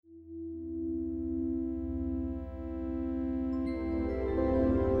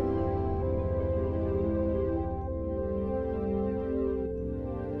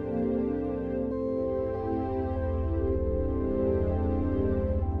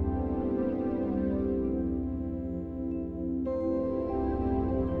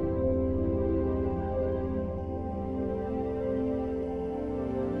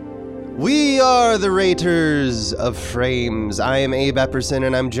are the Raters of Frames. I am Abe Epperson,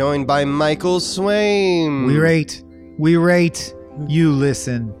 and I'm joined by Michael Swain. We rate, you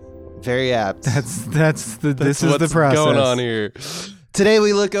listen. Very apt. This is the process. What's going on here. Today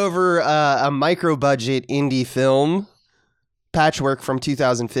we look over a micro-budget indie film, Patchwork from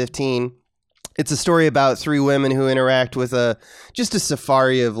 2015. It's a story about three women who interact with just a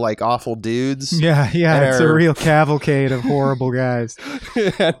safari of like awful dudes. Yeah, it's a real cavalcade of horrible guys.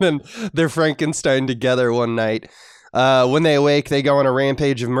 And then they're Frankenstein together one night. When they awake, they go on a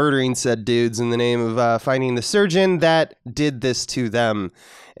rampage of murdering said dudes in the name of finding the surgeon that did this to them.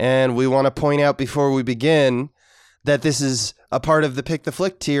 And we want to point out before we begin that this is a part of the Pick the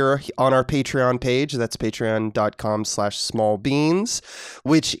Flick tier on our Patreon page. That's patreon.com/smallbeans,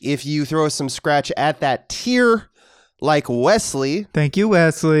 which if you throw some scratch at that tier, like Wesley. Thank you,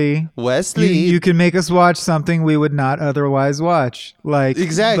 Wesley. You can make us watch something we would not otherwise watch.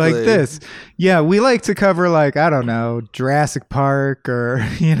 Exactly. Like this. Yeah, we like to cover I don't know, Jurassic Park or,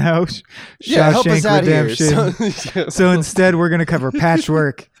 Shawshank Redemption. So instead we're going to cover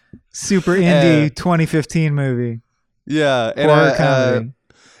Patchwork, super indie 2015 movie. Yeah,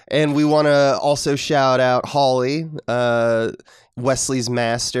 and we want to also shout out Holly, Wesley's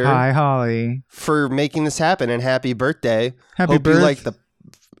master. Hi, Holly, for making this happen, and happy birthday! Hope you like the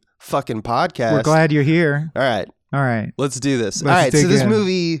fucking podcast. We're glad you're here. All right, let's do this. Let's all right, so this in.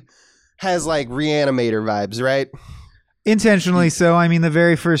 movie has Reanimator vibes, right? Intentionally so. I mean, the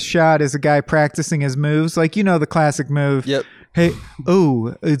very first shot is a guy practicing his moves, the classic move. Yep. Hey,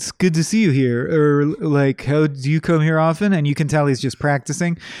 it's good to see you here. Or how do you come here often? And you can tell he's just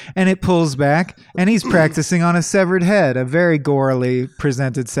practicing. And it pulls back, and he's practicing on a severed head, a very gorily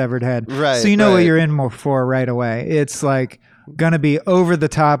presented severed head. Right. So you know what you're in for right away. It's gonna be over the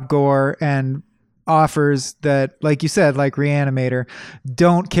top gore and offers that, like you said, like Reanimator,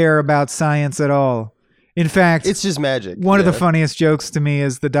 don't care about science at all. In fact, it's just magic. One of the funniest jokes to me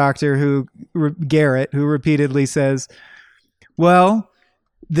is the doctor Garrett, who repeatedly says, well,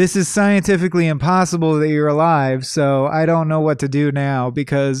 this is scientifically impossible that you're alive, so I don't know what to do now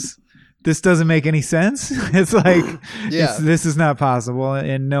because this doesn't make any sense. It's this is not possible,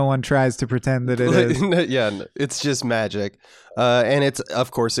 and no one tries to pretend that it is. Yeah, it's just magic. And it's,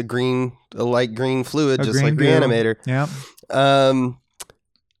 of course, a light green fluid, just like Reanimator. Yeah.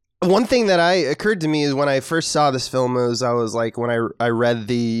 One thing that occurred to me is when I first saw this film when I read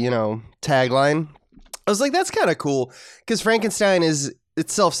the, tagline, I was like, that's kind of cool, because Frankenstein is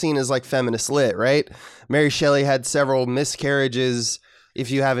itself seen as feminist lit, right? Mary Shelley had several miscarriages.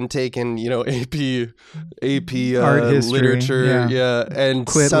 If you haven't taken, AP art history, literature, and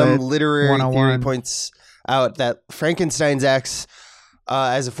Clit some lit, literary 101. theory points out that Frankenstein's acts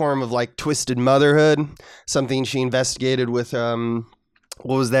as a form of twisted motherhood, something she investigated with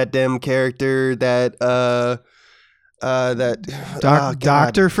what was that damn character that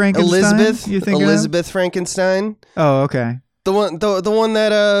Dr. Frankenstein? Elizabeth Frankenstein. Oh, okay. The one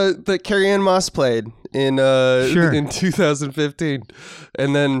that Carrie-Anne Moss played in 2015.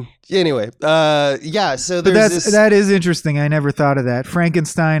 And then anyway, so that is interesting. I never thought of that.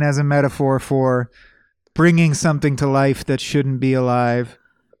 Frankenstein as a metaphor for bringing something to life that shouldn't be alive.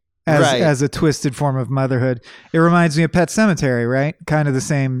 As a twisted form of motherhood. It reminds me of Pet Sematary, right? Kind of the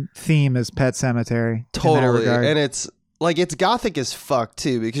same theme as Pet Sematary. Totally. And it's it's gothic as fuck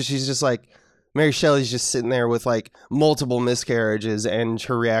too, because she's just Mary Shelley's just sitting there with multiple miscarriages, and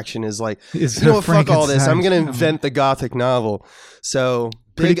her reaction is fuck all this. I'm going to invent the gothic novel. So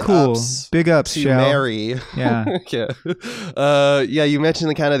pretty cool. Big ups to Shell. Mary. Yeah. Yeah. You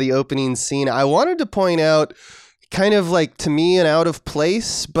mentioned the opening scene. I wanted to point out, kind of to me, an out of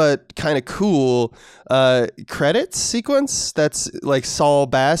place but kind of cool credits sequence that's Saul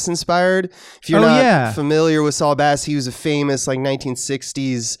Bass inspired. If you're not familiar with Saul Bass, he was a famous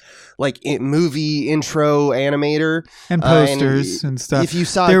 1960s movie intro animator and posters and stuff. If you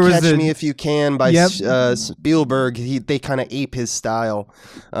saw Catch Me If You Can by Spielberg, they kind of ape his style,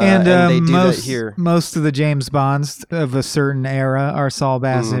 and they do that here. Most of the James Bonds of a certain era are Saul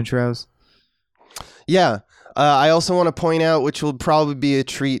Bass intros. Yeah. I also want to point out, which will probably be a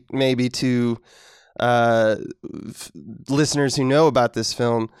treat maybe to listeners who know about this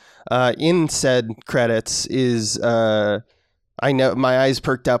film, in said credits is I know my eyes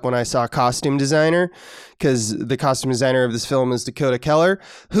perked up when I saw costume designer, because the costume designer of this film is Dakota Keller,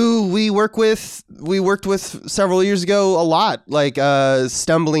 who we worked with several years ago a lot, like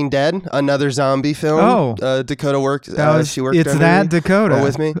Stumbling Dead, another zombie film. Dakota worked. She worked. It's that Dakota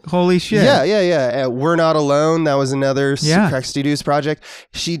with me. Holy shit! Yeah. We're Not Alone. That was another Crack Studios project.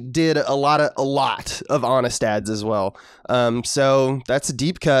 She did a lot of Honest Ads as well. So that's a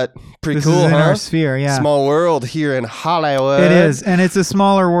deep cut. Pretty cool, in huh? Our sphere, yeah. Small world here in Hollywood. It is, and it's a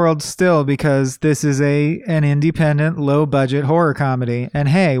smaller world still because this is an independent, low budget horror comedy. And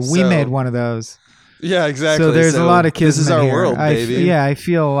hey, we made one of those. Yeah, exactly. So there's a lot of kismet. This is our here. world, baby. I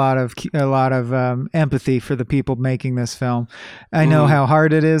feel a lot of empathy for the people making this film. I know how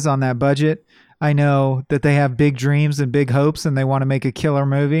hard it is on that budget. I know that they have big dreams and big hopes, and they want to make a killer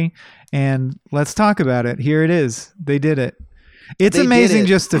movie. And let's talk about it. Here it is. They did it. It's amazing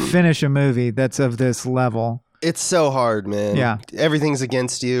just to finish a movie that's of this level. It's so hard, man. Yeah. Everything's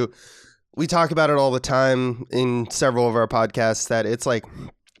against you. We talk about it all the time in several of our podcasts, that it's like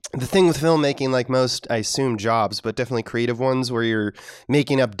the thing with filmmaking, like most, I assume, jobs, but definitely creative ones where you're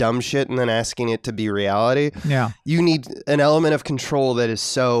making up dumb shit and then asking it to be reality. Yeah. You need an element of control that is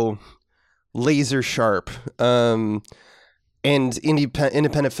so laser sharp. And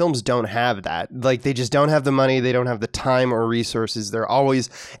independent films don't have that. Like, they just don't have the money. They don't have the time or resources. They're always,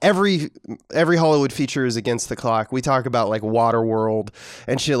 every Hollywood feature is against the clock. We talk about like Waterworld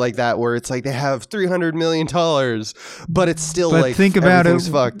and shit like that, where it's like they have $300 million, but it's still like, think about it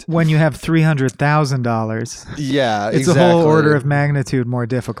fucked. When you have $300,000. Yeah, it's a whole order of magnitude more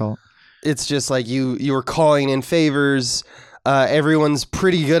difficult. It's just like you were calling in favors. Everyone's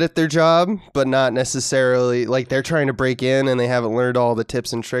pretty good at their job, but not necessarily, like, they're trying to break in and they haven't learned all the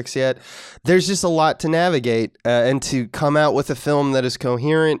tips and tricks yet. There's just a lot to navigate, and to come out with a film that is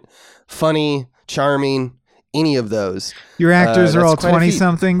coherent, funny, charming, any of those. Your actors are all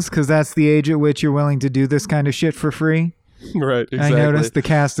 20-somethings because that's the age at which you're willing to do this kind of shit for free. Right, exactly. I noticed the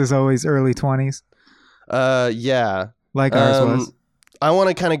cast is always early 20s. Yeah. Like ours was. I want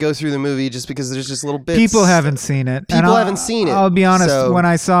to kind of go through the movie just because there's just little bits. People haven't seen it. People haven't seen it. I'll be honest. When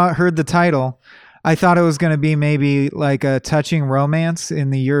I heard the title, I thought it was going to be maybe like a touching romance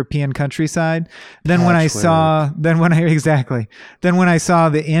in the European countryside. Then when I saw the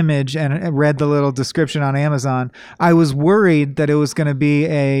image and read the little description on Amazon, I was worried that it was going to be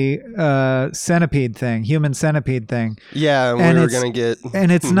a centipede thing, human centipede thing. Yeah, and we were going to get.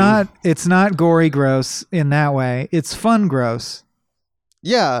 And it's not gory gross in that way. It's fun gross.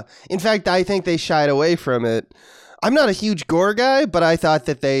 Yeah. In fact, I think they shied away from it. I'm not a huge gore guy, but I thought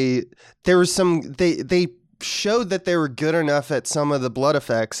that they showed that they were good enough at some of the blood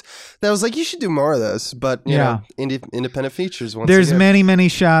effects that I was like, you should do more of this. But you know, independent features. There's many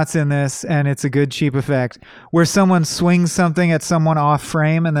shots in this, and it's a good cheap effect where someone swings something at someone off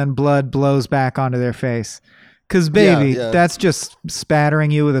frame and then blood blows back onto their face. Because, baby, that's just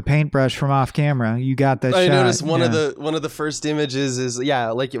spattering you with a paintbrush from off camera. You got that shot. I noticed one of the first images is,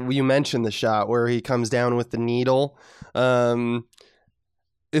 like you mentioned, the shot where he comes down with the needle.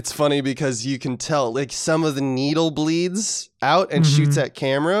 It's funny because you can tell, like, some of the needle bleeds out and shoots at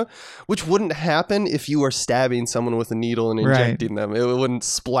camera, which wouldn't happen if you were stabbing someone with a needle and injecting them. It wouldn't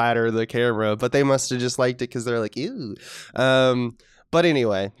splatter the camera, but they must have just liked it because they're like, ew. But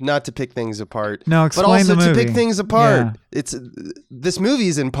anyway, not to pick things apart. No, explain the movie. But also to pick things apart. Yeah. This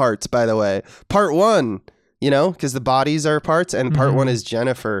movie's in parts, by the way. Part 1, because the bodies are parts, and part 1 is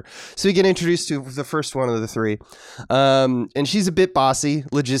Jennifer. So we get introduced to the first one of the 3. And she's a bit bossy,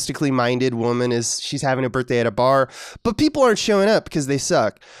 logistically minded woman. She's having a birthday at a bar, but people aren't showing up because they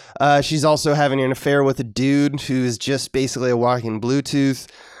suck. She's also having an affair with a dude who's just basically a walking Bluetooth.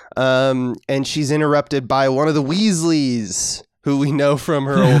 And she's interrupted by one of the Weasleys, who we know from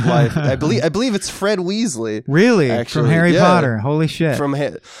her old life. I believe it's Fred Weasley. Really? Actually. From Harry Potter. Holy shit. From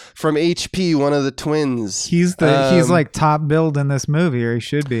HP, one of the twins. He's like top billed in this movie, or he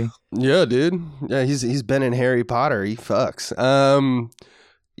should be. Yeah, dude. Yeah, he's been in Harry Potter. He fucks.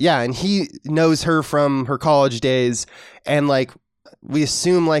 Yeah, and he knows her from her college days, and like we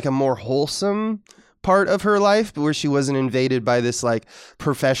assume like a more wholesome part of her life, but where she wasn't invaded by this like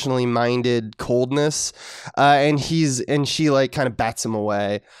professionally minded coldness, and she like kind of bats him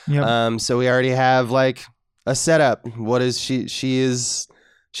away. Yep. So we already have like a setup. What is she's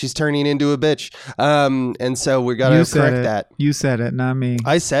turning into a bitch, and so we gotta correct that. You said it, not me.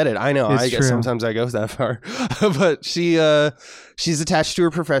 I said it. I know. It's I guess true. sometimes I go that far, but she's attached to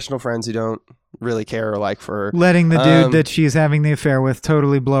her professional friends who don't really care or like for her. Letting the dude that she's having the affair with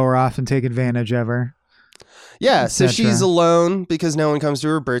totally blow her off and take advantage of her. Yeah, so she's alone because no one comes to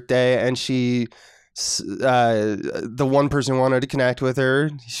her birthday, and she The one person wanted to connect with her.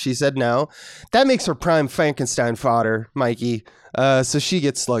 She said no. That makes her prime Frankenstein fodder, Mikey. So she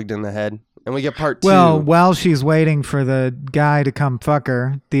gets slugged in the head. And we get part 2. Well, while she's waiting for the guy to come fuck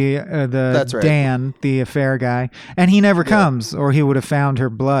her, That's right. Dan, the affair guy, and he never comes, or he would have found her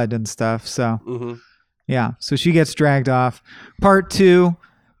blood and stuff. So, yeah. So she gets dragged off. Part 2,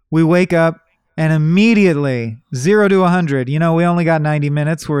 we wake up and immediately 0 to 100. We only got 90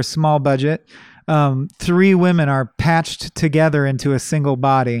 minutes. We're a small budget. 3 women are patched together into a single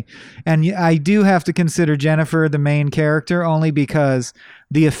body. And I do have to consider Jennifer the main character only because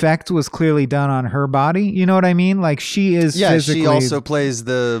the effect was clearly done on her body. You know what I mean? Like she is physically... she also plays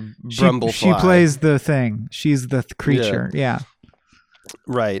the brumblefly. She plays the thing. She's the creature. Yeah.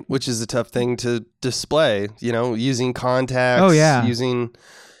 Right. Which is a tough thing to display, using contacts. Oh, yeah. Using...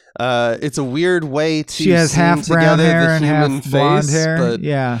 it's a weird way to she has half brown hair and half blonde hair. But,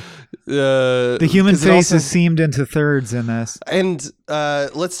 yeah. The human face is seamed into thirds in this. And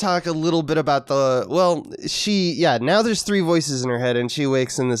let's talk a little bit about now there's 3 voices in her head and she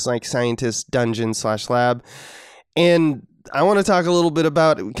wakes in this like scientist dungeon / lab. And I want to talk a little bit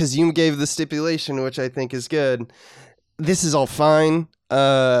about, because you gave the stipulation, which I think is good. This is all fine.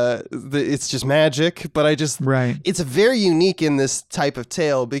 It's just magic, but it's very unique in this type of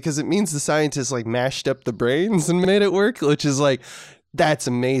tale because it means the scientists like mashed up the brains and made it work, which is like, that's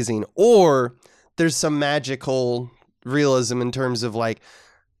amazing. Or there's some magical realism in terms of like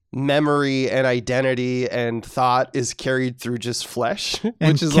memory and identity and thought is carried through just flesh,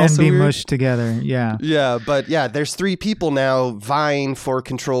 which is can also be weird. mushed together. Yeah. Yeah. But yeah, there's 3 people now vying for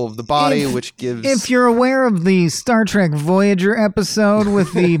control of the body, which gives... If you're aware of the Star Trek Voyager episode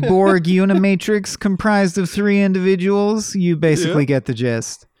with the Borg Unimatrix comprised of 3 individuals, you basically get the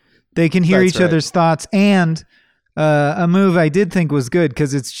gist. They can hear each other's thoughts, and a move I did think was good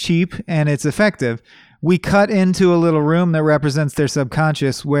because it's cheap and it's effective. We cut into a little room that represents their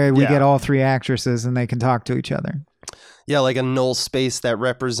subconscious where we get all 3 actresses and they can talk to each other. Yeah, like a null space that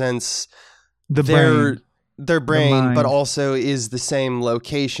represents their brain, but also is the same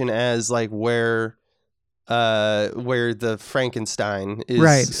location as like where the Frankenstein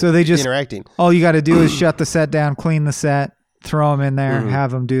is so they just interacting. All you got to do is shut the set down, clean the set, throw them in there, have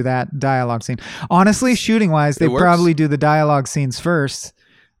them do that dialogue scene. Honestly, shooting wise, they probably do the dialogue scenes first.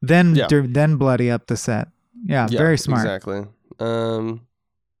 Then bloody up the set. Yeah, very smart. Exactly.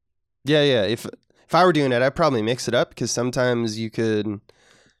 If I were doing it, I'd probably mix it up because sometimes you'll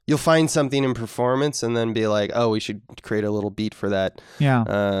find something in performance and then be like, oh, we should create a little beat for that.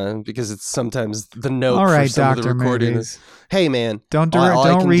 Yeah. Because it's sometimes the note all right, for some Dr. of the recording. Movies. Hey, man. Don't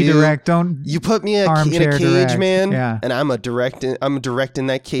redirect. You put me in a cage, direct. man, yeah. and I'm directing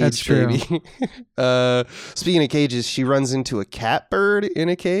that cage, That's true. baby. Speaking of cages, she runs into a cat bird in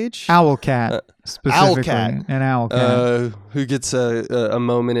a cage. Owl cat, specifically. An owl cat. Who gets a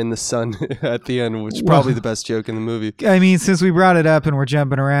moment in the sun at the end, which is probably the best joke in the movie. I mean, since we brought it up and we're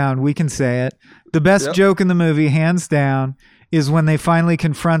jumping around, we can say it. The best joke in the movie, hands down, is when they finally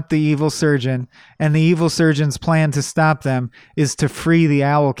confront the evil surgeon, and the evil surgeon's plan to stop them is to free the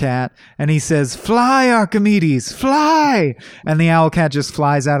owl cat. And he says, "Fly, Archimedes, fly!" And the owl cat just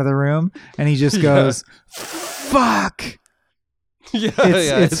flies out of the room, and he just goes, "Fuck!"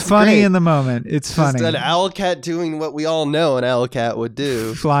 It's funny great. In the moment. It's funny. Just an owl cat doing what we all know an owl cat would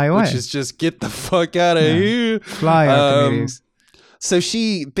do. Fly away. Which is just get the fuck out of here. Fly, Archimedes. So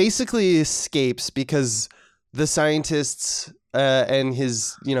she basically escapes because the scientists and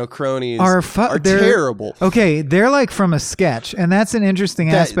his cronies are terrible. Okay, they're like from a sketch, and that's an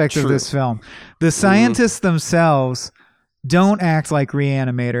interesting aspect of this film. The scientists themselves don't act like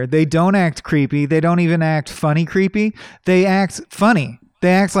Reanimator. They don't act creepy. They don't even act funny creepy. They act funny.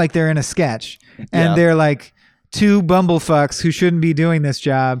 They act like they're in a sketch, and they're like 2 bumblefucks who shouldn't be doing this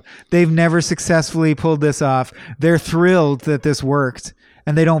job. They've never successfully pulled this off. They're thrilled that this worked,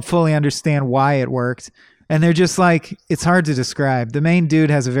 and they don't fully understand why it worked. And they're just like, it's hard to describe. The main dude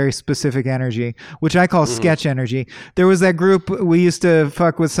has a very specific energy, which I call sketch energy. There was that group we used to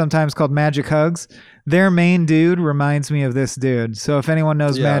fuck with sometimes called Magic Hugs. Their main dude reminds me of this dude. So if anyone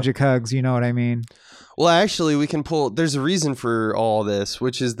knows Magic Hugs, you know what I mean. Well, actually, we can there's a reason for all this,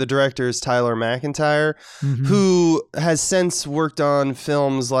 which is the director is Tyler McIntyre, who has since worked on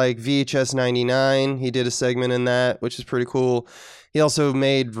films like VHS 99. He did a segment in that, which is pretty cool. He also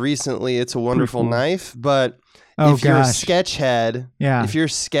made recently It's a Wonderful Knife, but if you're a sketch head, I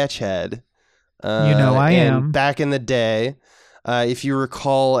am. Back in the day, If you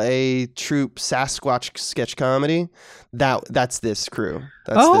recall a troupe Sasquatch sketch comedy, that's this crew.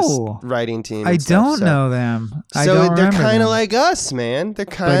 That's this writing team. I don't know them. So they're kind of like us, man. They're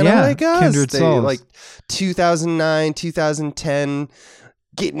kind of like us. Kindred souls. Like 2009, 2010,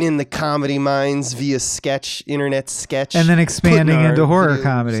 getting in the comedy minds via internet sketch. And then expanding into horror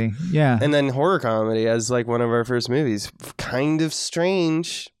comedy. Yeah. And then horror comedy as like one of our first movies. Kind of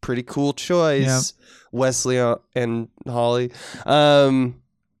strange. Pretty cool choice. Yep. Wesley and Holly.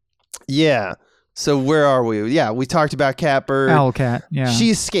 Yeah. So where are we? Yeah, we talked about Catbird. Owlcat, yeah. She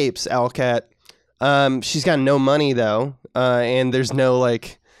escapes Owlcat. She's got no money though, and there's no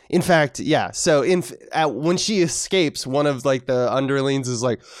like. In fact, yeah. So when she escapes, one of like the underlings is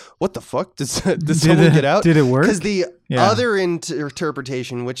like, "What the fuck? Did someone get out? Did it work?" Because the other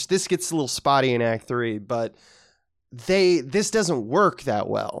interpretation, which this gets a little spotty in Act 3, but this doesn't work that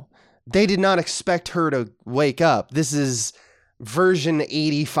well. They did not expect her to wake up. This is version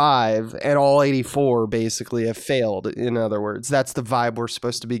 85 and all 84 basically have failed. In other words, that's the vibe we're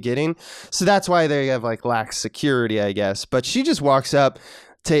supposed to be getting. So that's why they have like lax security, I guess. But she just walks up,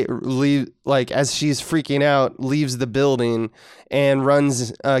 as she's freaking out, leaves the building and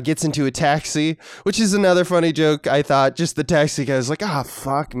gets into a taxi, which is another funny joke. I thought just the taxi guy was like,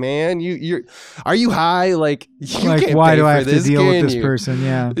 fuck, man, are you high? Like, can't why pay do I for have to deal with this person?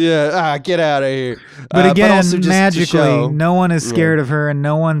 Yeah. Get out of here. But again, magically, no one is scared of her, and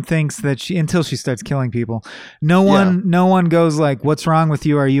no one thinks that until she starts killing people. No one goes like, "What's wrong with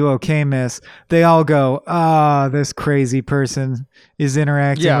you? Are you okay, miss?" They all go, this crazy person is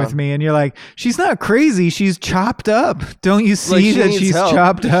interacting with me, and you're like, she's not crazy, she's chopped up. Don't you see that she's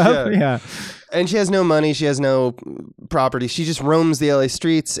chopped up? Yeah. And she has no money, she has no property, she just roams the LA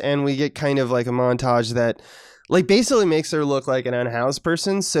streets, and we get kind of like a montage that like basically makes her look like an unhoused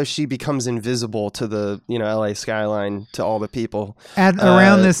person, so she becomes invisible to the LA skyline, to all the people.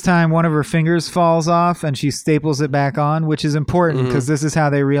 Around this time, one of her fingers falls off and she staples it back on, which is important because this is how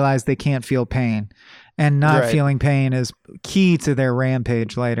they realize they can't feel pain. And not feeling pain is key to their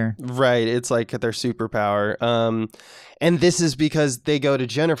rampage later. Right. It's like their superpower. And this is because they go to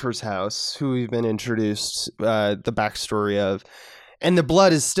Jennifer's house, who we've been introduced the backstory of. And the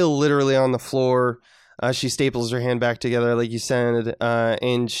blood is still literally on the floor. She staples her hand back together, like you said.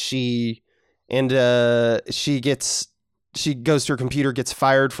 And she goes to her computer, gets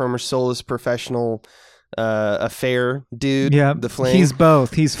fired from her soulless professional affair dude. Yeah, the flame. He's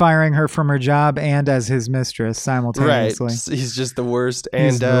both. He's firing her from her job and as his mistress simultaneously. Right. He's just the worst.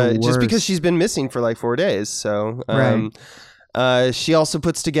 And just because she's been missing for like 4 days. So she also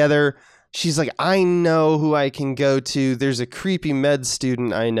puts together, she's like, I know who I can go to. There's a creepy med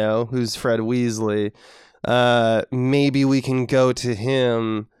student I know who's Fred Weasley. Maybe we can go to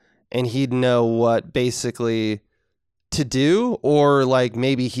him and he'd know what basically to do, or like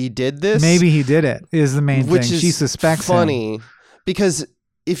maybe he did this. Maybe he did it is the main thing. She suspects him. Because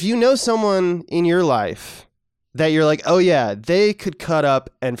if you know someone in your life that you're like, oh yeah, they could cut up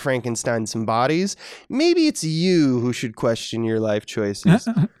and Frankenstein some bodies, maybe it's you who should question your life choices.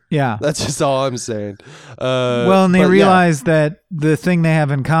 Yeah. That's just all I'm saying. And they realize that the thing they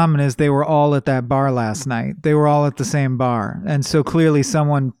have in common is they were all at that bar last night. They were all at the same bar. And so clearly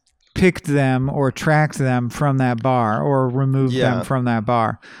someone picked them or tracked them from that bar or removed them from that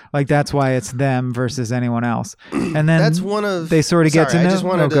bar. Like that's why it's them versus anyone else. And then that's one of they sort of get to know. I just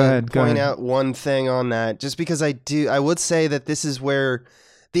wanted to point out one thing on that, just because I would say that this is where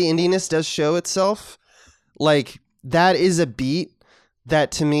the indiness does show itself. Like that is a beat that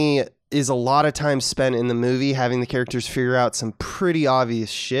to me is a lot of time spent in the movie having the characters figure out some pretty obvious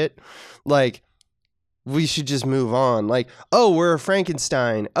shit. Like, we should just move on. Like, oh, we're a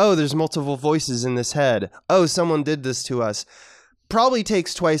Frankenstein. Oh, there's multiple voices in this head. Oh, someone did this to us. Probably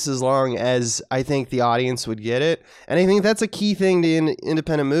takes twice as long as I think the audience would get it. And I think that's a key thing to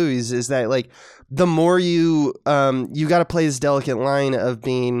independent movies, is that like the more you got to play this delicate line of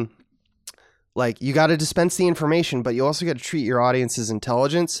being like, you got to dispense the information, but you also got to treat your audience as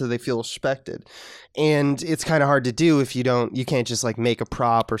intelligent so they feel respected. And it's kind of hard to do if you can't just like make a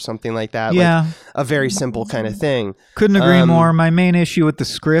prop or something like that. Yeah. Like a very simple kind of thing. Couldn't agree more. My main issue with the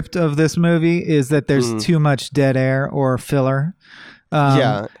script of this movie is that there's too much dead air or filler.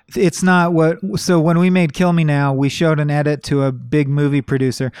 It's not so when we made Kill Me Now, we showed an edit to a big movie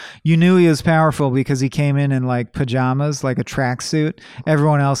producer. You knew he was powerful because he came in like pajamas, like a tracksuit.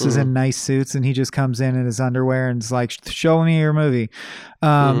 Everyone else is in nice suits and he just comes in his underwear and is like, show me your movie.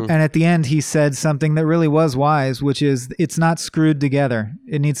 And at the end, he said something that really was wise, which is it's not screwed together.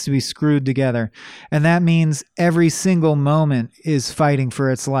 It needs to be screwed together. And that means every single moment is fighting for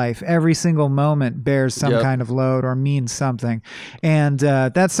its life. Every single moment bears some kind of load or means something. And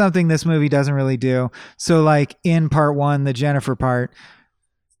that's something this movie doesn't really do. So like in part one, the Jennifer part,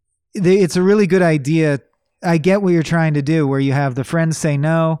 it's a really good idea. I get what you're trying to do, where you have the friends say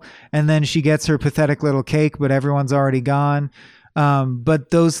no, and then she gets her pathetic little cake, but everyone's already gone.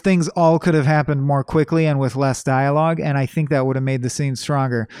 But those things all could have happened more quickly and with less dialogue, and I think that would have made the scene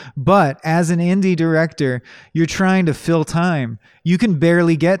stronger. But as an indie director, you're trying to fill time. You can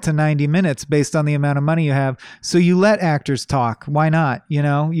barely get to 90 minutes based on the amount of money you have, so you let actors talk. Why not? You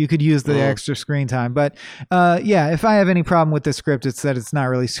know, you could use the extra screen time. But if I have any problem with the script, it's that it's not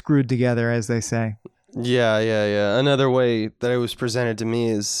really screwed together, as they say. Yeah. Another way that it was presented to me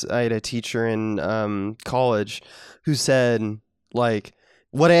is I had a teacher in college who said, like,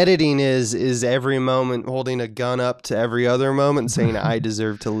 what editing is every moment holding a gun up to every other moment and saying, I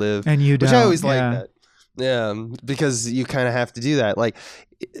deserve to live. And you don't. Which I always like that. Yeah, because you kind of have to do that. Like,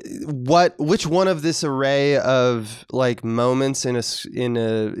 which one of this array of like moments in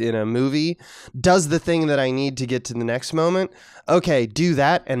a movie does the thing that I need to get to the next moment? Okay, do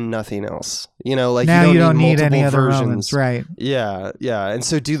that and nothing else. You know, like now you don't need any other versions. moments, right? Yeah. And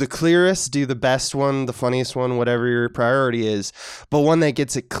so do the clearest, do the best one, the funniest one, whatever your priority is, but one that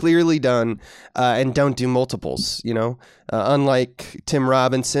gets it clearly done, and don't do multiples. You know, unlike Tim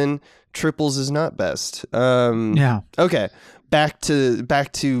Robinson, triples is not best. Okay. Back to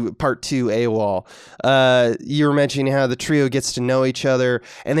part two, AWOL. You were mentioning how the trio gets to know each other,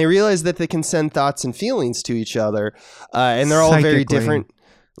 and they realize that they can send thoughts and feelings to each other, and they're all very different.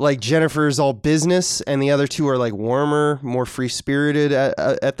 Like Jennifer's all business, and the other two are like warmer, more free spirited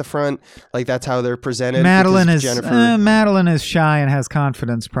at the front. Like that's how they're presented. Madeline is shy and has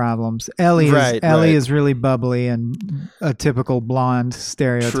confidence problems. Ellie is really bubbly and a typical blonde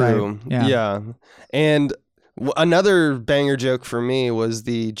stereotype. True. Yeah. And another banger joke for me was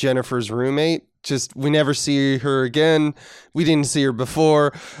the Jennifer's roommate. Just we never see her again. We didn't see her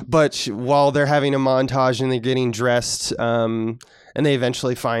before, but while they're having a montage and they're getting dressed, and they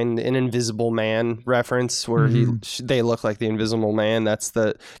eventually find an Invisible Man reference where they look like the Invisible Man. That's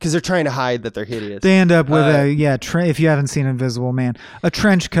because they're trying to hide that they're hideous. They end up with if you haven't seen Invisible Man, a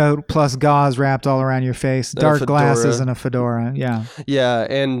trench coat plus gauze wrapped all around your face, dark glasses, and a fedora. Yeah.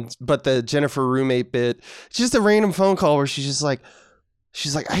 But the Jennifer roommate bit, it's just a random phone call where she's like,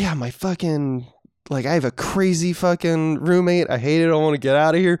 oh, yeah, my fucking, like, I have a crazy fucking roommate. I hate it. I want to get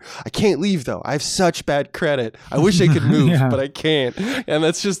out of here. I can't leave, though. I have such bad credit. I wish I could move, but I can't. And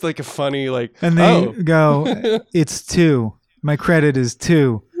that's just like a funny, like, and they go, it's 2. My credit is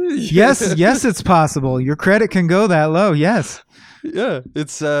 2. Yes, it's possible. Your credit can go that low. Yes. Yeah,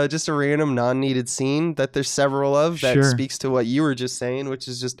 it's just a random non-needed scene that there's several of that speaks to what you were just saying, which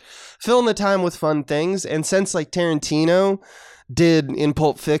is just filling the time with fun things. And since like Tarantino did in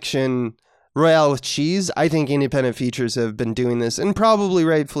Pulp Fiction Royale with Cheese, I think independent features have been doing this, and probably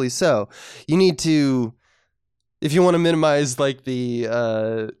rightfully so. You need to, if you want to minimize like the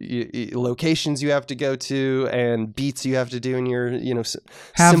locations you have to go to and beats you have to do in your,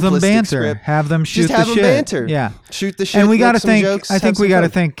 have them banter, script, have them shoot just have the them shit. Banter. Yeah, shoot the shit. And we got to thank. I think we got to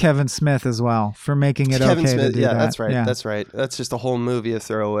thank Kevin Smith as well for making it Kevin okay Smith, to do that. That's right. Yeah. That's right. That's just a whole movie of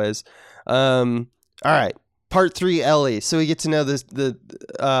throwaways. All right. Part 3, Ellie. So we get to know the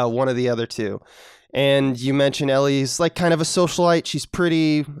one of the other two. And you mentioned Ellie's like kind of a socialite. She's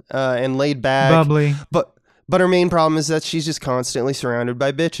pretty and laid back. Bubbly. But her main problem is that she's just constantly surrounded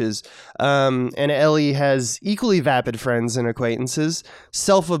by bitches. And Ellie has equally vapid friends and acquaintances.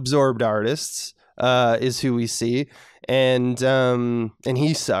 Self-absorbed artists is who we see. And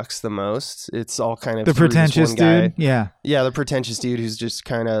he sucks the most. It's all kind of the pretentious dude. Yeah, the pretentious dude who's just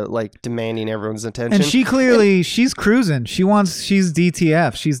kind of like demanding everyone's attention. And she's cruising. She's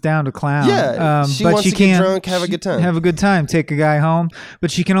DTF. She's down to clown. Yeah, she wants to get drunk, have a good time, take a guy home.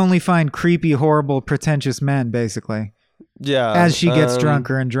 But she can only find creepy, horrible, pretentious men, basically. Yeah, as she gets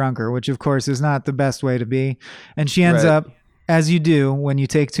drunker and drunker, which of course is not the best way to be. And she ends up, as you do when you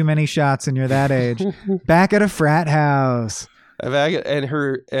take too many shots and you're that age, back at a frat house. And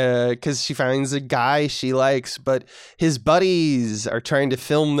her, because she finds a guy she likes, but his buddies are trying to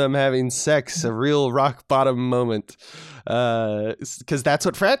film them having sex, a real rock bottom moment. Because that's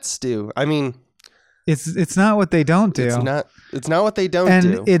what frats do. I mean, it's not what they don't do. It's not what they don't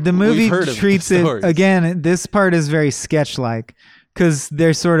do. And the movie treats it, again, this part is very sketch-like because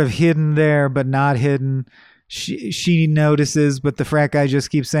they're sort of hidden there, but not hidden. she notices, but the frat guy just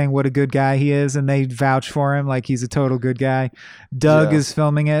keeps saying what a good guy he is, and they vouch for him like he's a total good guy. Doug is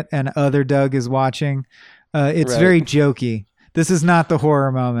filming it, and other Doug is watching. It's very jokey. This is not the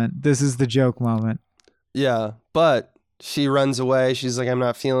horror moment. This is the joke moment. Yeah, but she runs away. She's like, I'm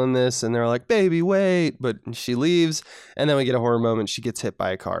not feeling this. And they're like, baby, wait. But she leaves. And then we get a horror moment. She gets hit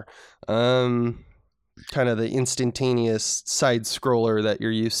by a car. Kind of the instantaneous side scroller that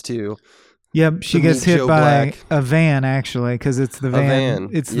you're used to. Yep, she gets hit by a van, actually, because it's the van.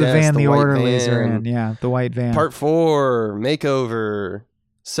 It's the van the orderlies are in. Yeah, the white van. Part 4, makeover.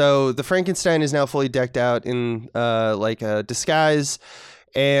 So the Frankenstein is now fully decked out in like a disguise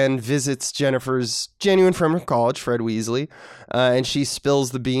and visits Jennifer's genuine friend from college, Fred Weasley, and she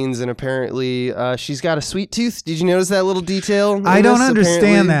spills the beans, and apparently she's got a sweet tooth. Did you notice that little detail? I don't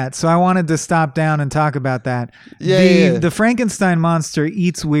understand that, so I wanted to stop down and talk about that. The Frankenstein monster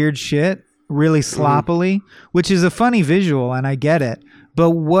eats weird shit really sloppily, which is a funny visual, and I get it.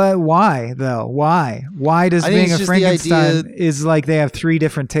 But why though? Why does being a Frankenstein is like they have 3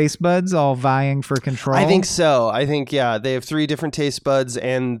 different taste buds all vying for control? I think so. I think, they have 3 different taste buds,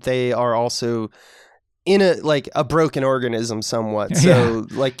 and they are also in a broken organism somewhat. So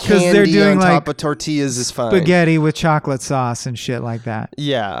like candy they're doing on top of tortillas is fine. Spaghetti with chocolate sauce and shit like that.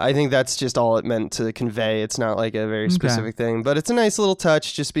 Yeah, I think that's just all it meant to convey. It's not like a very specific thing, but it's a nice little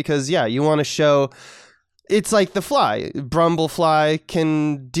touch just because, you want to show. It's like the Fly. Brumblefly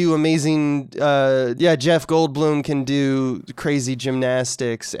can do amazing. Jeff Goldblum can do crazy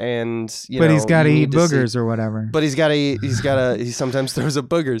gymnastics, and but he's got to eat boogers or whatever. But he's got to. He sometimes throws up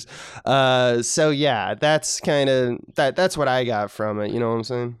boogers. So yeah, that's kind of that. That's what I got from it. You know what I'm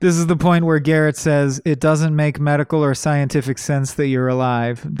saying? This is the point where Garrett says it doesn't make medical or scientific sense that you're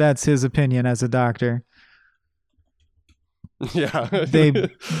alive. That's his opinion as a doctor. Yeah.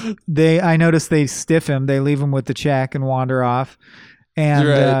 I noticed they stiff him. They leave him with the check and wander off.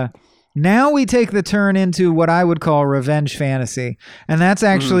 And now we take the turn into what I would call revenge fantasy. And that's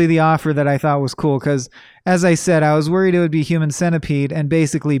actually the offer that I thought was cool because, as I said, I was worried it would be Human Centipede and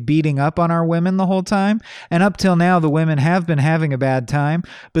basically beating up on our women the whole time. And up till now, the women have been having a bad time.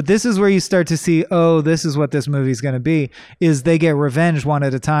 But this is where you start to see, this is what this movie's going to be, is they get revenge one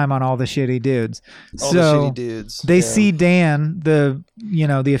at a time on all the shitty dudes. All the shitty dudes. They see Dan, the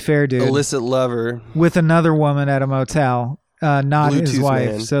affair dude. Illicit lover. With another woman at a motel. Not Bluetooth his wife,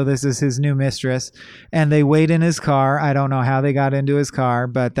 man. So this is his new mistress. And they wait in his car. I don't know how they got into his car,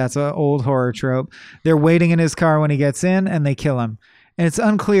 but that's an old horror trope. They're waiting in his car when he gets in, and they kill him. And it's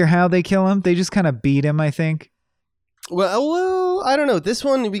unclear how they kill him. They just kind of beat him, I think. Well, I don't know. This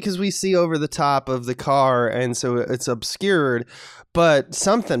one, because we see over the top of the car, and so it's obscured, but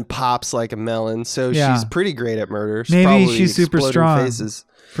something pops like a melon, so she's pretty great at murder. Maybe she's super strong faces.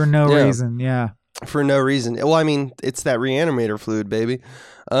 For no reason, For no reason. Well, I mean, it's that reanimator fluid, baby.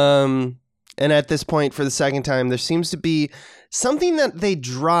 And at this point, for the second time, there seems to be something that they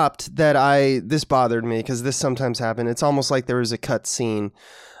dropped that this bothered me because this sometimes happened. It's almost like there was a cut scene.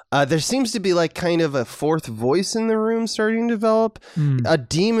 There seems to be like kind of a fourth voice in the room starting to develop. A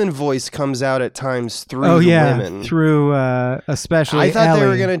demon voice comes out at times through the women. Through especially I thought Ellie. they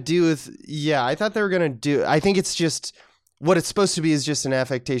were going to do with... Yeah, I thought they were going to do... I think it's just... What it's supposed to be is just an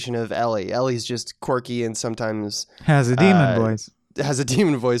affectation of Ellie. Ellie's just quirky and sometimes... Has a demon voice. Has a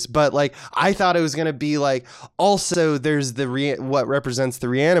demon voice. But like, I thought it was going to be like... Also, there's what represents the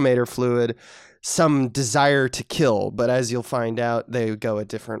reanimator fluid... some desire to kill, but as you'll find out, they go a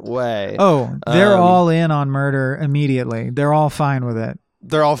different way. Oh, they're all in on murder immediately. They're all fine with it.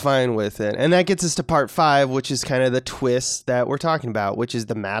 They're all fine with it. And that gets us to part 5, which is kind of the twist that we're talking about, which is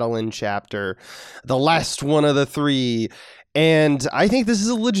the Madeline chapter, the last one of the 3. And I think this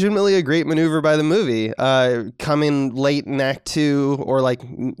is legitimately a great maneuver by the movie, coming late in Act 2 or like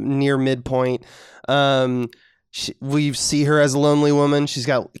near midpoint. We see her as a lonely woman. She's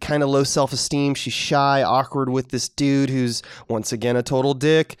got kind of low self-esteem. She's shy, awkward with this dude who's, once again, a total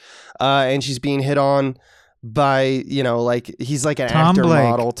dick. And she's being hit on by, like, he's like an Tom actor Blake.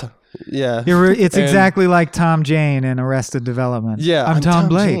 model. Yeah. It's exactly like Tom Jane in Arrested Development. Yeah. I'm Tom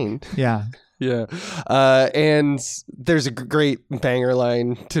Blake. Jane. Yeah. Yeah. And there's a great banger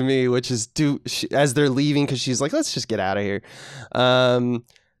line to me, which is as they're leaving, because she's like, let's just get out of here.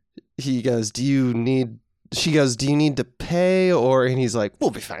 He goes, she goes, do you need to pay? And he's like, we'll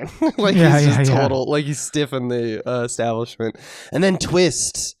be fine. Like, he's just total, like he's stiff in the establishment. And then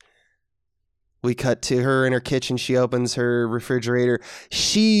twist. We cut to her in her kitchen. She opens her refrigerator.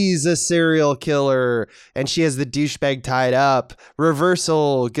 She's a serial killer, and she has the douchebag tied up.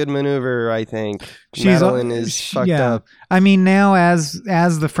 Reversal, good maneuver, I think. Madeline is fucked up. I mean, now as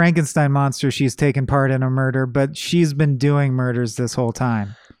the Frankenstein monster, she's taken part in a murder, but she's been doing murders this whole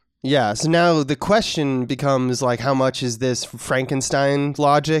time. Yeah, so now the question becomes like, how much is this Frankenstein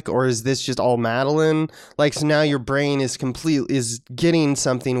logic, or is this just all Madeline? Like, so now your brain is getting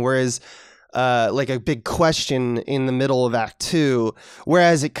something, whereas like a big question in the middle of Act 2,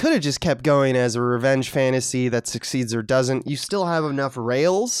 whereas it could have just kept going as a revenge fantasy that succeeds or doesn't. You still have enough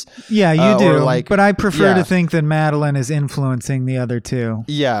rails. Yeah, you do. But I prefer to think that Madeline is influencing the other two.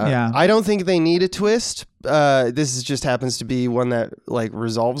 Yeah. I don't think they need a twist. This just happens to be one that like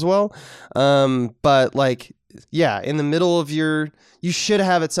resolves well. But like, yeah, in the middle of you should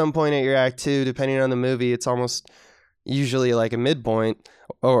have at some point at your Act 2, depending on the movie, it's almost usually like a midpoint.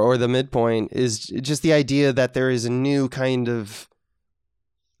 Or the midpoint is just the idea that there is a new kind of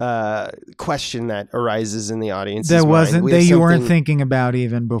question that arises in the audience. That wasn't that you weren't thinking about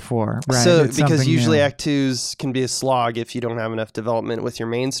even before, right? So because usually new. Act 2s can be a slog if you don't have enough development with your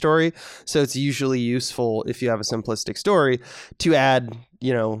main story. So it's usually useful if you have a simplistic story to add,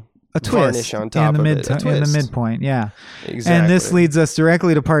 a twist on top of it. In the midpoint, yeah. Exactly. And this leads us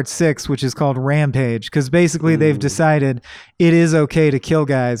directly to part 6, which is called Rampage, because basically they've decided it is okay to kill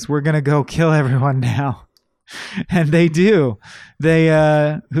guys. We're going to go kill everyone now. And they do. They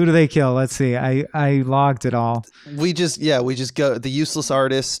who do they kill? Let's see. I logged it all. We just go the useless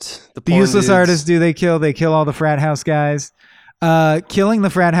artist, the useless artist they kill. They kill all the frat house guys. Killing the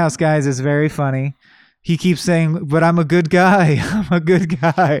frat house guys is very funny. He keeps saying, but I'm a good guy. I'm a good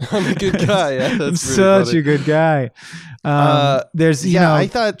guy. I'm a good guy. Yeah, that's I'm such a good guy. There's, I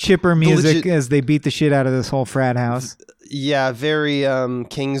thought chipper music as they beat the shit out of this whole frat house. Yeah, very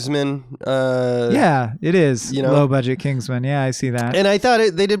Kingsman. Yeah, it is. Low budget Kingsman. Yeah, I see that. And I thought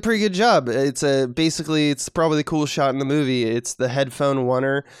they did a pretty good job. It's it's probably the coolest shot in the movie. It's the headphone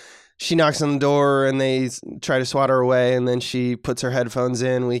oneer. She knocks on the door and they try to swat her away, and then she puts her headphones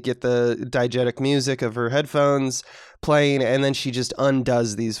in. We get the diegetic music of her headphones playing, and then she just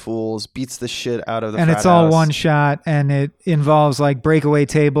undoes these fools, beats the shit out of the frat house. And it's all one shot, and it involves like breakaway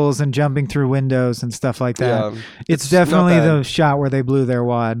tables and jumping through windows and stuff like that. Yeah, it's definitely the shot where they blew their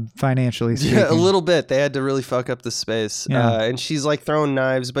wad, financially speaking. Yeah, a little bit. They had to really fuck up the space. Yeah. And she's like throwing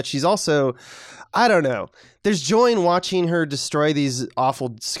knives, but she's also, I don't know. There's joy in watching her destroy these awful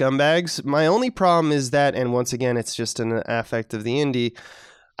scumbags. My only problem is that, and once again, it's just an affect of the indie,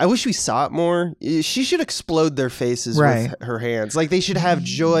 I wish we saw it more. She should explode their faces with her hands. Like, they should have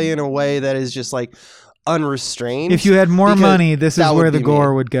joy in a way that is just like unrestrained. If you had more money, this is where the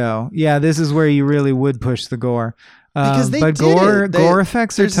gore would go. Yeah, this is where you really would push the gore. Because gore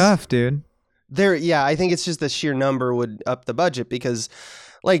effects are tough, dude. I think it's just the sheer number would up the budget, because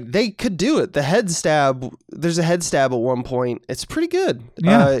like they could do it. The head stab, there's a head stab at one point. It's pretty good.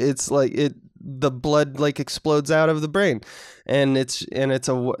 Yeah. It's like the blood like explodes out of the brain, and it's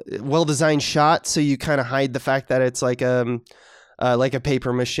a well-designed shot. So you kind of hide the fact that it's like a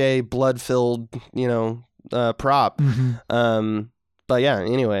paper mache blood-filled, prop. Mm-hmm. But yeah,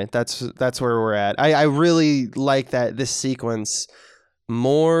 anyway, that's where we're at. I really like that this sequence.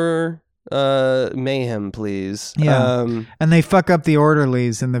 More mayhem, please. Yeah. And they fuck up the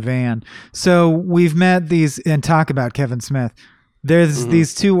orderlies in the van. So we've met these, and talk about Kevin Smith. There's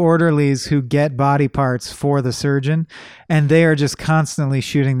these two orderlies who get body parts for the surgeon, and they are just constantly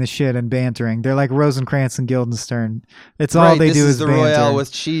shooting the shit and bantering. They're like Rosencrantz and Guildenstern. It's all they do is the banter. Royale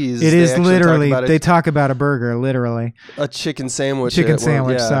with cheese. It is literally, they talk about a burger, literally. A chicken sandwich.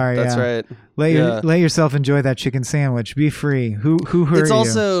 Sorry, that's right. Let yourself enjoy that chicken sandwich. Be free. Who hurt you? It's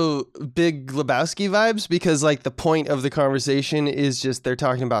also Big Lebowski vibes, because like the point of the conversation is just they're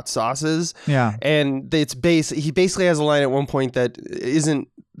talking about sauces. Yeah. And he basically has a line at one point that isn't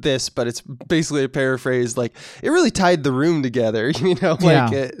this, but it's basically a paraphrase. Like, it really tied the room together,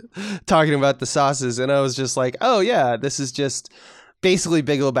 talking about the sauces. And I was just like, oh yeah, this is just basically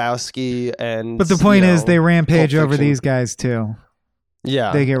Big Lebowski. And but the point is they rampage over these guys too.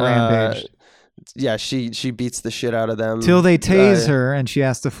 Yeah. They get rampaged. Yeah, she beats the shit out of them till they tase her and she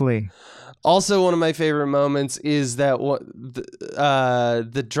has to flee. Also, one of my favorite moments is that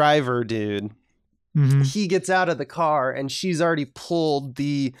the driver dude, he gets out of the car and she's already pulled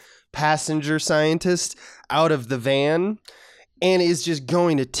the passenger scientist out of the van and is just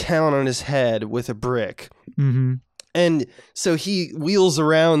going to town on his head with a brick. Mm-hmm. And so he wheels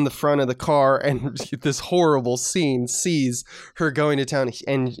around the front of the car, and this horrible scene sees her going to town,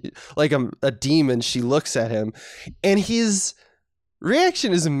 and like a demon, she looks at him, and he's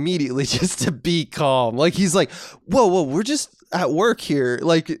reaction is immediately just to be calm. Like he's like, whoa, we're just at work here.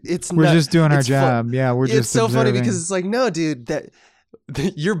 Like we're just doing our job. Yeah, we're just. It's so observing. funny because it's like, no, dude, that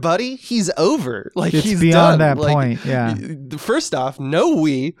your buddy, he's over. Like it's he's beyond done. that like, point. Yeah. First off, no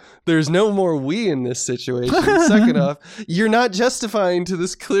we. There's no more we in this situation. Second off, you're not justifying to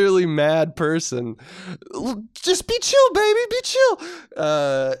this clearly mad person. Just be chill, baby. Be chill.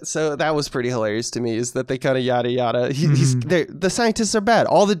 So that was pretty hilarious to me. Is that they kind of yada yada. The scientists are bad.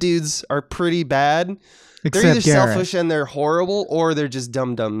 All the dudes are pretty bad. Except they're either Garrett. selfish and they're horrible, or they're just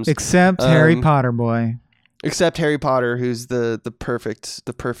dum dums. Except Harry Potter boy. Except Harry Potter, who's the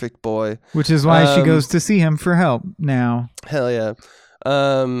perfect boy. Which is why she goes to see him for help now. Hell yeah.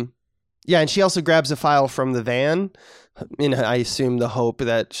 Yeah, and she also grabs a file from the van. In I assume the hope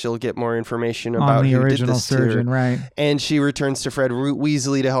that she'll get more information about on the who original did this surgeon, to her. right? And she returns to Fred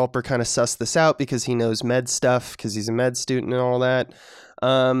Weasley to help her kind of suss this out because he knows med stuff because he's a med student and all that.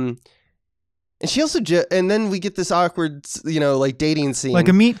 And she also and then we get this awkward, like dating scene, like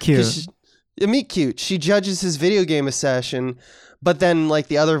a meet cute. A meet cute. She judges his video game session, but then like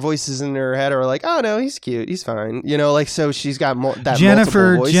the other voices in her head are like, "Oh no, he's cute, he's fine." So she's got that.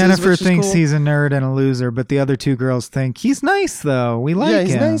 Jennifer voices, thinks cool. he's a nerd and a loser, but the other two girls think he's nice though. We like him. Yeah,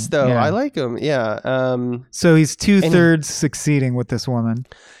 he's nice though. Yeah. I like him. Yeah. So he's 2/3 succeeding with this woman.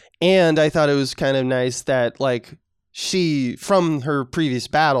 And I thought it was kind of nice that like she, from her previous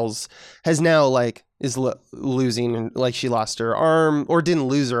battles, has now like is losing, like she lost her arm, or didn't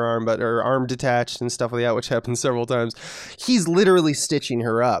lose her arm, but her arm detached and stuff like that, which happens several times. He's literally stitching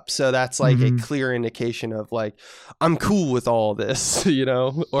her up, so that's like a clear indication of like, I'm cool with all this,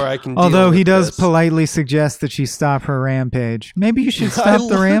 or I can. Although he does this. politely suggest that she stop her rampage. Maybe you should stop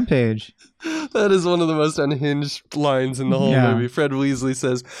the rampage. That is one of the most unhinged lines in the whole movie. Fred Weasley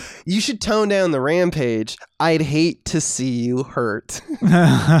says, "You should tone down the rampage. I'd hate to see you hurt."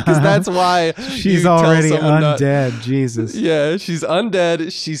 Because that's why she's already undead. Jesus. Yeah, she's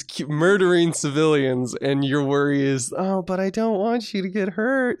undead. She's murdering civilians, and your worry is, oh, but I don't want you to get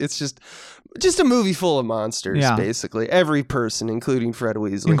hurt. It's just a movie full of monsters, basically. Every person, including Fred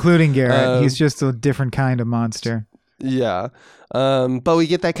Weasley. Including Garrett. He's just a different kind of monster. Yeah. But we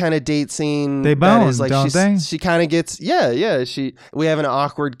get that kind of date scene. They bone, that is like don't they? She kind of gets, we have an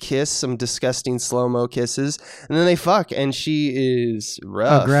awkward kiss, some disgusting slow-mo kisses, and then they fuck, and she is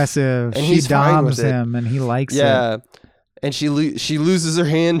rough. Aggressive. And she he's fine with doms it. him, and he likes it. Yeah. And she loses her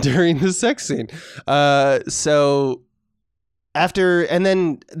hand during the sex scene. So after, and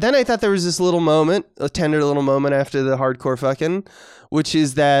then I thought there was this little moment, a tender little moment after the hardcore fucking, which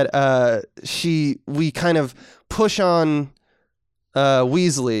is that we kind of push on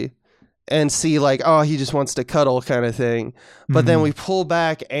Weasley and see like, oh, he just wants to cuddle kind of thing, but then we pull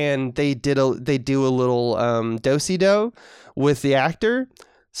back and they do a little do-si-do with the actor,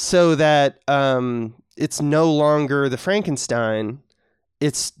 so that it's no longer the Frankenstein,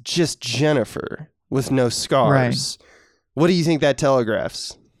 it's just Jennifer with no scars. Right. What do you think that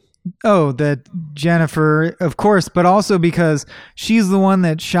telegraphs? Oh, that Jennifer, of course, but also because she's the one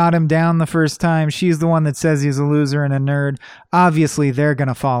that shot him down the first time. She's the one that says he's a loser and a nerd. Obviously, they're going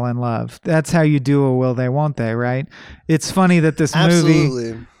to fall in love. That's how you do a will they, won't they, right? It's funny that this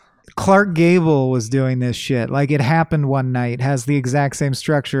movie, Clark Gable was doing this shit. Like, it happened one night, has the exact same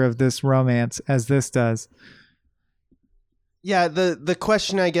structure of this romance as this does. Yeah, the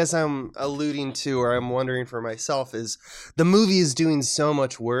question I guess I'm alluding to, or I'm wondering for myself, is the movie is doing so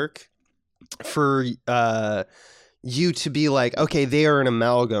much work for you to be like, okay, they are an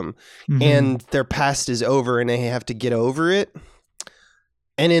amalgam, and their past is over, and they have to get over it.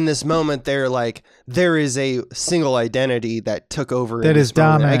 And in this moment, they're like, there is a single identity that took over. That is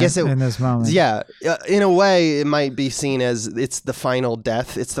dominant. I guess in this moment. Yeah, in a way, it might be seen as it's the final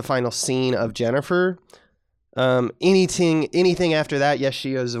death. It's the final scene of Jennifer. Anything after that, yes,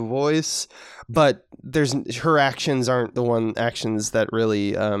 she has a voice, but her actions aren't the actions that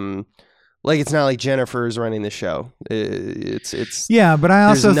really like, it's not like Jennifer's running the show. It's yeah, but I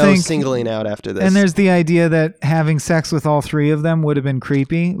also there's no think singling out after this. And there's the idea that having sex with all three of them would have been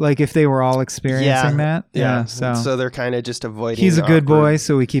creepy, like if they were all experiencing that. Yeah, so they're kind of just avoiding. He's a good boy,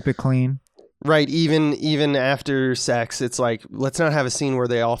 so we keep it clean. Right, even after sex, it's like, let's not have a scene where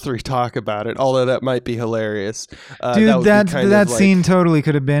they all three talk about it, although that might be hilarious. Dude, that scene totally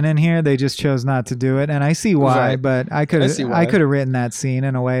could have been in here. They just chose not to do it, and I see why, but I could have written that scene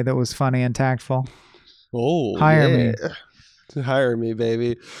in a way that was funny and tactful. Oh, Hire me. Hire me,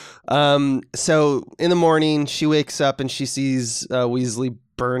 baby. So in the morning, she wakes up and she sees Weasley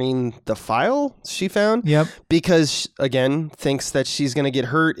burning the file she found. Yep. Because, again, thinks that she's going to get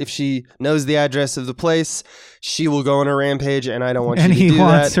hurt if she knows the address of the place. She will go on a rampage, and I don't want you to do that. And he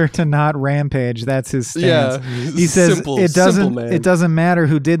wants her to not rampage. That's his stance. Yeah. He says, Simple, it man. doesn't matter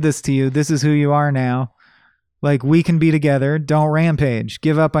who did this to you. This is who you are now. Like, we can be together. Don't rampage.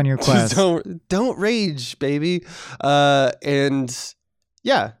 Give up on your quest. Don't rage, baby. And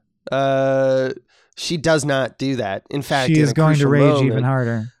yeah, she does not do that. In fact, she is going to rage even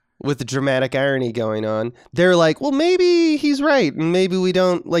harder. With the dramatic irony going on, they're like, well, maybe he's right, and maybe we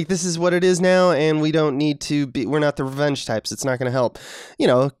don't, like, this is what it is now, and we don't need to be, we're not the revenge types. It's not going to help.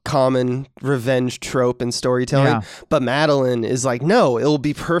 Common revenge trope in storytelling. Yeah. But Madeline is like, no, it'll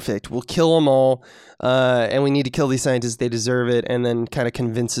be perfect. We'll kill them all, and we need to kill these scientists. They deserve it. And then kind of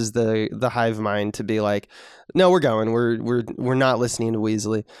convinces the hive mind to be like, no, we're going. We're not listening to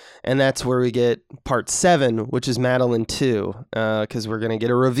Weasley. And that's where we get part 7, which is Madeline 2, because we're going to get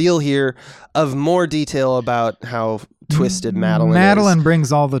a reveal here of more detail about how twisted Madeline is.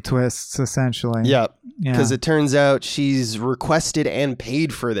 Brings all the twists, essentially. Yep. Because it turns out she's requested and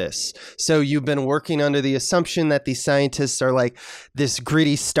paid for this. So you've been working under the assumption that these scientists are like this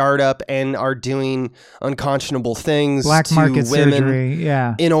gritty startup and are doing unconscionable things black market to women surgery,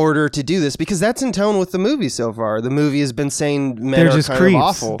 in order to do this. Because that's in tone with the movie so far. The movie has been saying men they're are just kind creeps. of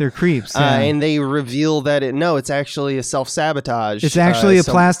awful. They're creeps. And they reveal that it's actually a self-sabotage. It's actually a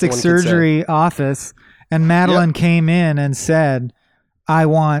plastic surgery office. And Madeline came in and said, I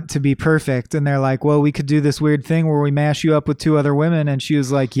want to be perfect. And they're like, well, we could do this weird thing where we mash you up with 2 other women. And she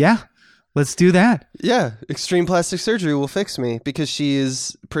was like, yeah, let's do that. Yeah. Extreme plastic surgery will fix me because she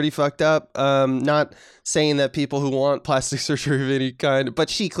is pretty fucked up. Not saying that people who want plastic surgery of any kind, but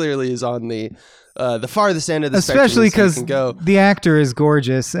she clearly is on the farthest end of the spectrum. Especially because the actor is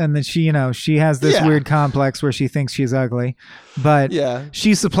gorgeous, and that she has this weird complex where she thinks she's ugly, but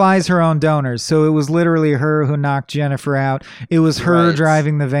she supplies her own donors. So it was literally her who knocked Jennifer out. It was her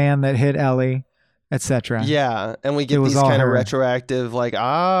driving the van that hit Ellie, etc. Yeah, and we get these kind of retroactive, like,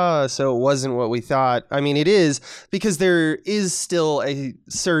 so it wasn't what we thought. I mean, it is, because there is still a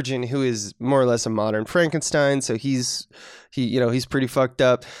surgeon who is more or less a modern Frankenstein, so he's pretty fucked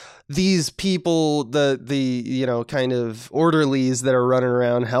up. These people, the kind of orderlies that are running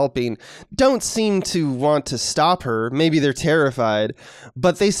around helping, don't seem to want to stop her. Maybe they're terrified,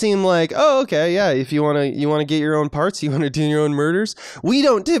 but they seem like, oh, okay, yeah. If you want to get your own parts, you want to do your own murders. We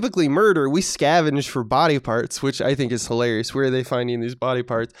don't typically murder. We scavenge for body parts, which I think is hilarious. Where are they finding these body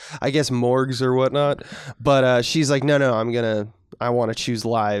parts? I guess morgues or whatnot. But she's like, no, I want to choose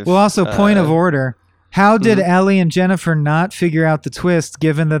live. Well, also point of order. How did Ellie and Jennifer not figure out the twist,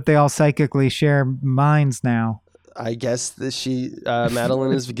 given that they all psychically share minds now? I guess that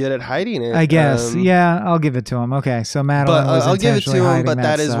Madeline is good at hiding it. I guess. I'll give it to him. Okay, so Madeline was I'll give it to him, but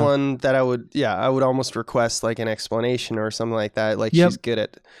that is stuff. one that I would almost request like an explanation or something like that. Like she's good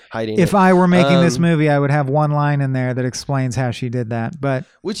at hiding it. If I were making this movie, I would have one line in there that explains how she did that. But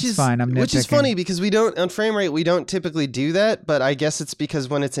which is fine. I'm nitpicking. Which is funny because we don't on Frame Rate we don't typically do that, but I guess it's because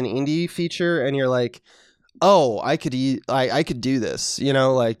when it's an indie feature and you're like, oh, I could do this,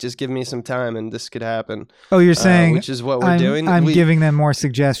 like just give me some time and this could happen. Oh, you're saying, which is what we're doing. I'm giving them more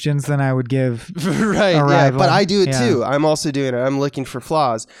suggestions than I would give. Right. Arrival. Yeah. But I do it too. I'm also doing it. I'm looking for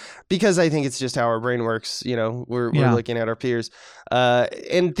flaws because I think it's just how our brain works. We're looking at our peers.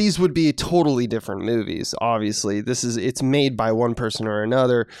 And these would be totally different movies. Obviously it's made by one person or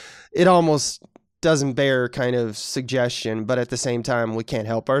another. It almost doesn't bear kind of suggestion, but at the same time we can't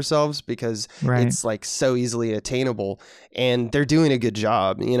help ourselves because it's like so easily attainable, and they're doing a good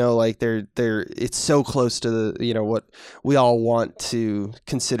job, like they're it's so close to the what we all want to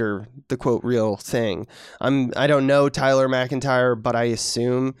consider the quote real thing. I don't know Tyler McIntyre, but I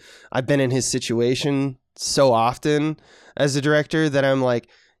assume I've been in his situation so often as a director that I'm like,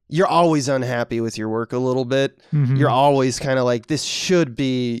 you're always unhappy with your work a little bit. Mm-hmm. You're always kind of like, this should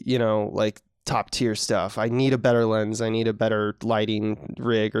be like top tier stuff. I need a better lens. I need a better lighting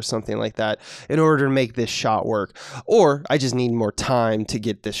rig or something like that in order to make this shot work. Or I just need more time to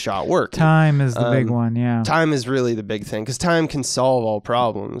get this shot work. Time is the big one. Yeah. Time is really the big thing because time can solve all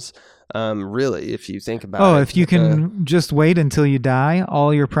problems. Really, if you think about it. Oh, if you can just wait until you die,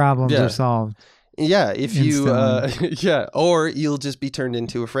 all your problems are solved. Yeah, if you, or you'll just be turned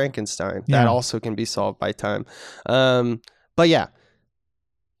into a Frankenstein. That also can be solved by time. But yeah.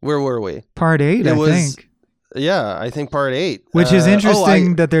 Where were we? Part 8, I think. Yeah, I think part 8. Which is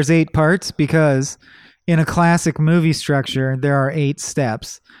interesting that there's 8 parts because in a classic movie structure, there are 8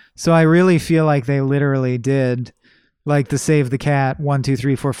 steps. So I really feel like they literally did like the Save the Cat 1, 2,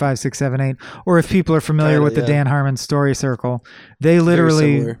 3, 4, 5, 6, 7, 8. Or if people are familiar Kinda, with the yeah. Dan Harmon story circle, they Very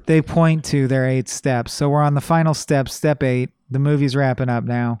literally similar. they point to their 8 steps. So we're on the final step, step 8. The movie's wrapping up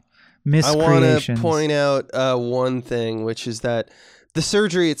now. I want to Miscreations. point out one thing, which is that the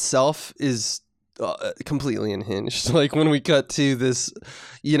surgery itself is completely unhinged. Like when we cut to this,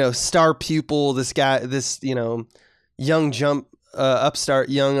 star pupil, this guy, this, young young upstart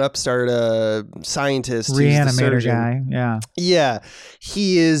scientist, who's the Reanimator surgeon. guy. Yeah. Yeah,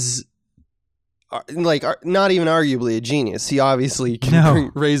 he is not even arguably a genius. He obviously can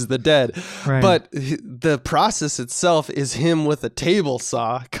raise the dead, Right. but the process itself is him with a table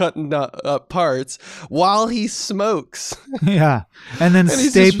saw cutting up parts while he smokes. Yeah. And then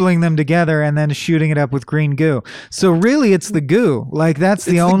he's stapling them together and then shooting it up with green goo. So really it's the goo. Like that's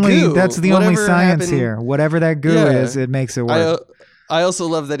the It's the only goo. that's the only Whatever science happened- here. Whatever that goo Yeah. is, it makes it work. I also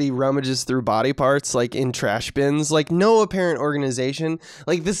love that he rummages through body parts like in trash bins, like no apparent organization.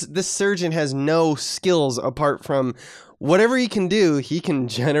 Like this surgeon has no skills apart from whatever he can do. He can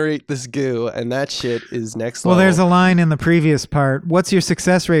generate this goo, and that shit is next Well, level. there's a line in the previous part. What's your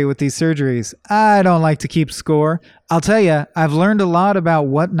success rate with these surgeries? I don't like to keep score. I'll tell you, I've learned a lot about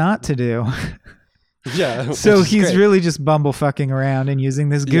what not to do. Yeah. So which is he's great. really just bumblefucking around and using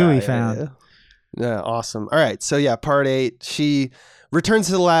this goo he found. Yeah, awesome. All right, so yeah, part 8. She returns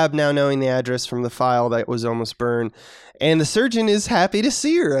to the lab now knowing the address from the file that was almost burned. And the surgeon is happy to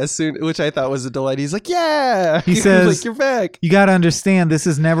see her which I thought was a delight. He's like, yeah. He says, like, you're back. You got to understand, this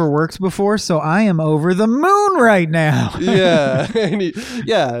has never worked before, so I am over the moon right now. Yeah. And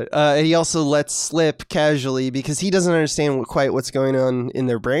he also lets slip casually because he doesn't understand quite what's going on in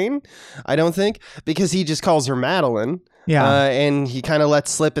their brain, I don't think, because he just calls her Madeline. Yeah. And he kind of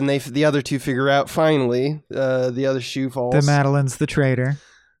lets slip, and the other two figure out finally. The other shoe falls. The Madeline's the traitor.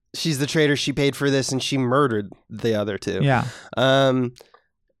 She's the traitor. She paid for this, and she murdered the other two. Yeah.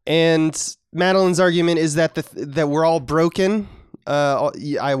 And Madeline's argument is that that we're all broken.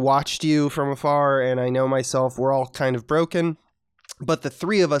 I watched you from afar, and I know myself. We're all kind of broken. But the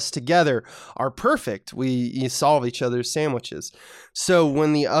three of us together are perfect. You solve each other's sandwiches. So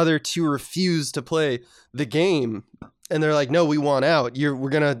when the other two refuse to play the game, and they're like, no, we want out. We're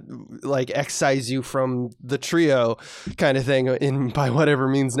gonna like excise you from the trio, kind of thing, by whatever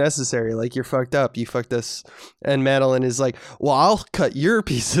means necessary. Like, you're fucked up. You fucked us. And Madeline is like, well, I'll cut your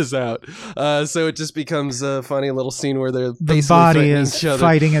pieces out. So it just becomes a funny little scene where they're The basically body threatening is each other.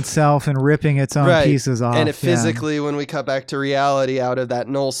 fighting itself and ripping its own pieces off. And it physically, when we cut back to reality out of that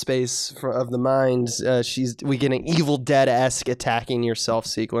null space of the mind, we get an Evil Dead-esque attacking yourself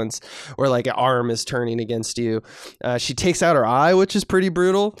sequence where like an arm is turning against you. She takes out her eye, which is pretty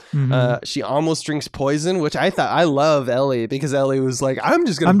brutal. Mm-hmm. She almost drinks poison, which I love Ellie, because Ellie was like, I'm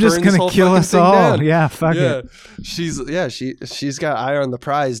just gonna kill us all. Down. Yeah, fuck it. She's got eye on the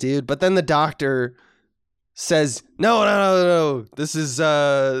prize, dude. But then the doctor says, no, this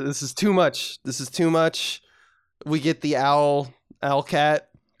is too much. This is too much. We get the owl cat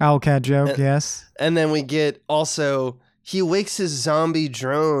joke, yes. and then we get also he wakes his zombie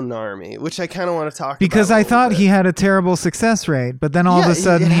drone army, which I kind of want to talk about. Because I thought he had a terrible success rate, but then all of a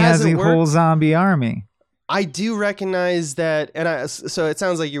sudden he has a whole zombie army. I do recognize that, so it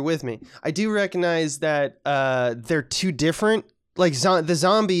sounds like you're with me. I do recognize that they're two different. Like the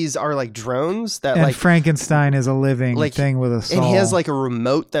zombies are like drones that and like Frankenstein is a living thing with a soul. And he has like a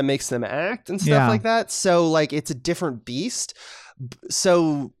remote that makes them act and stuff like that. So like it's a different beast.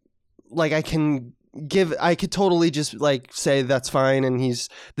 So like I could totally just like say that's fine, and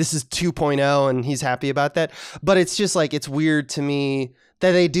this is 2.0 and he's happy about that. But it's just like, it's weird to me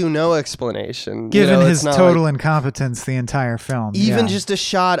that they do no explanation. Given his total incompetence the entire film. Even just a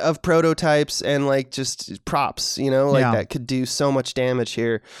shot of prototypes and like just props, that could do so much damage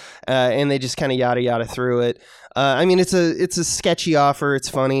here. And they just kind of yada through it. I mean, it's a sketchy offer. It's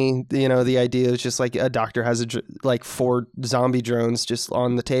funny. The idea is just like a doctor has like 4 zombie drones just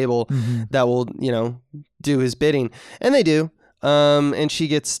on the table that will, do his bidding. And they do. And she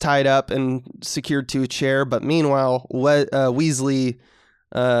gets tied up and secured to a chair. But meanwhile, Weasley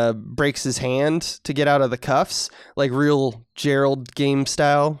breaks his hand to get out of the cuffs, like real Gerald game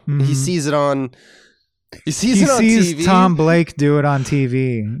style. He sees it on TV. Tom Blake do it on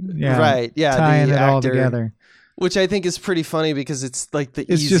TV. Yeah, right. Yeah, tying the it actor, all together. Which I think is pretty funny because it's like the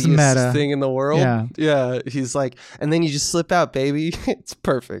it's easiest just meta thing in the world. Yeah. He's like, and then you just slip out, baby. It's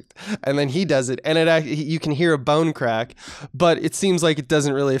perfect. And then he does it, and you can hear a bone crack, but it seems like it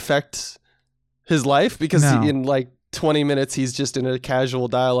doesn't really affect his life because in like 20 minutes he's just in a casual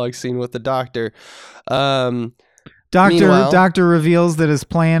dialogue scene with the doctor. Meanwhile- Doctor reveals that his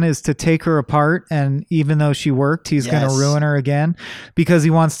plan is to take her apart, and even though she worked, he's going to Yes. ruin her again because he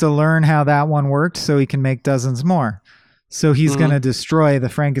wants to learn how that one worked so he can make dozens more. So he's going to destroy the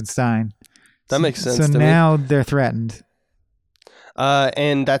Frankenstein. That makes sense So to me. now they're threatened.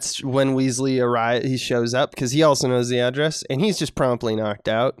 And that's when Weasley he shows up because he also knows the address, and he's just promptly knocked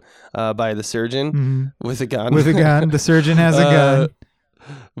out by the surgeon with a gun. With a gun. The surgeon has a gun.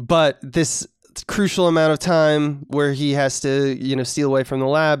 But this crucial amount of time where he has to, steal away from the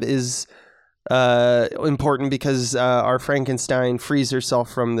lab is important because our Frankenstein frees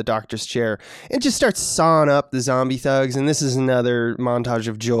herself from the doctor's chair and just starts sawing up the zombie thugs. And this is another montage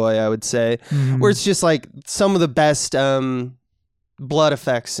of joy, I would say, where it's just like some of the best blood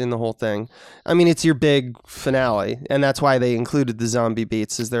effects in the whole thing. I mean, it's your big finale, and that's why they included the zombie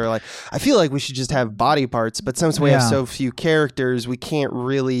beats, is they're like, I feel like we should just have body parts, but since we have so few characters, we can't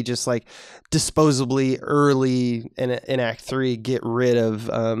really just like disposably early in Act 3 get rid of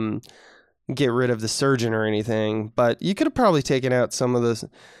the surgeon or anything. But you could have probably taken out some of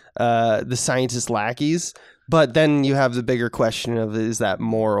the scientist lackeys. But then you have the bigger question of, is that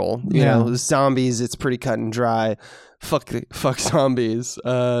moral? You know, zombies, it's pretty cut and dry. Fuck zombies.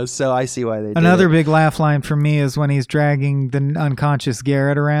 So I see why they did Another it. big laugh line for me is when he's dragging the unconscious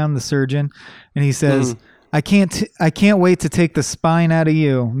Garrett around, the surgeon, and he says, I can't wait to take the spine out of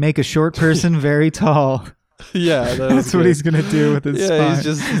you. Make a short person very tall. Yeah, that's what he's gonna do with his spine. Yeah, he's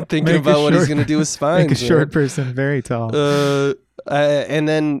just thinking about what he's gonna do with spine. Make a short person very tall. And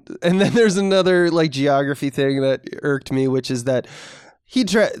then there's another like geography thing that irked me, which is that he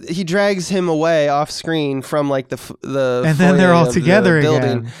drags him away off screen from like the and then they're all foyer of together the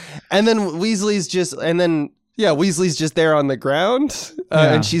building, again. and then Weasley's just there on the ground,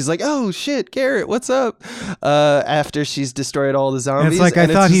 and she's like, "Oh shit, Garrett, what's up?" After she's destroyed all the zombies, and it's like,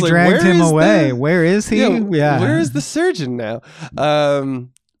 I thought he dragged him away. Where is he? Yeah, where is the surgeon now?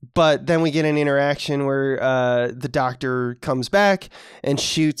 But then we get an interaction where the doctor comes back and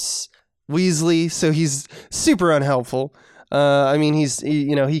shoots Weasley, so he's super unhelpful. I mean,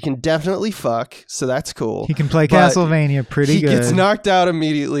 he can definitely fuck, so that's cool. He can play Castlevania pretty good. He gets knocked out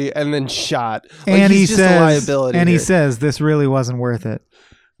immediately and then shot. And he's just a liability. And here. he says, this really wasn't worth it.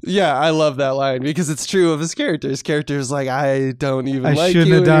 Yeah, I love that line because it's true of his character. His character is like, I don't even like you I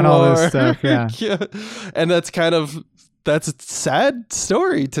shouldn't have done anymore. all this stuff, yeah. And that's a sad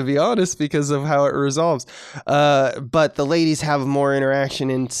story, to be honest, because of how it resolves. But the ladies have more interaction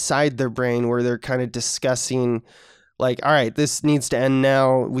inside their brain where they're kind of discussing, like, all right, this needs to end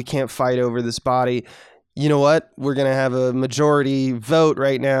now. We can't fight over this body. You know what? We're going to have a majority vote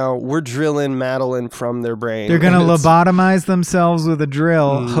right now. We're drilling Madeline from their brain. They're going to lobotomize themselves with a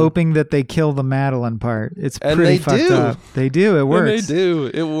drill, hoping that they kill the Madeline part. It's pretty fucked up. They do. It works. And they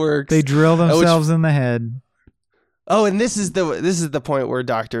do. It works. They drill themselves in the head. Oh, and this is the point where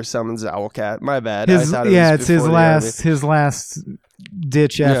Doctor summons Owlcat. My bad. It's his last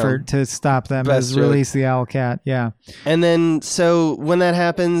ditch effort to stop them is release the Owlcat. Yeah. And then so when that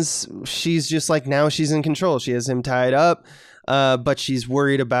happens, she's just like, now she's in control. She has him tied up, but she's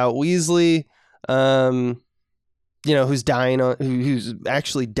worried about Weasley, who's dying, who's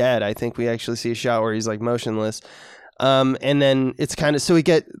actually dead. I think we actually see a shot where he's like motionless. And then it's kind of, so we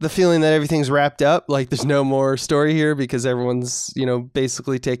get the feeling that everything's wrapped up. Like there's no more story here because everyone's,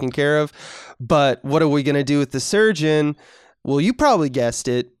 basically taken care of. But what are we going to do with the surgeon? Well, you probably guessed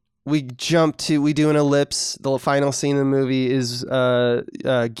it. We do an ellipse. The final scene of the movie is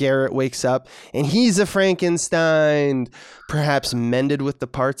Garrett wakes up and he's a Frankenstein, perhaps mended with the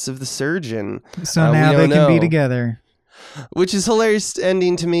parts of the surgeon. So now they can be together. Which is hilarious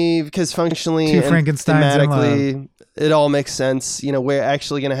ending to me because functionally Two and Frankensteins thematically, it all makes sense. We're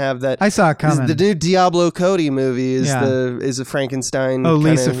actually going to have that. I saw it coming. The new Diablo Cody movie is a Frankenstein. Oh,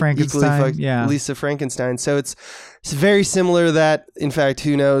 Lisa Frankenstein. Lisa Frankenstein. So it's very similar to that. In fact,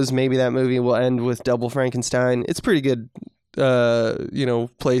 who knows? Maybe that movie will end with Double Frankenstein. It's pretty good.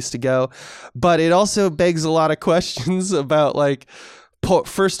 Place to go. But it also begs a lot of questions about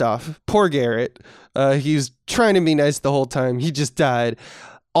first off, poor Garrett. He was trying to be nice the whole time. He just died.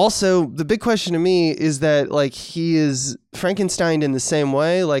 Also, the big question to me is that he is Frankenstein in the same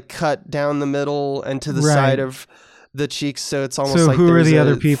way, cut down the middle and to the side of the cheeks. So it's almost like who are the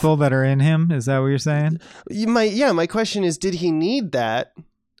other people that are in him? Is that what you're saying? My question is, did he need that?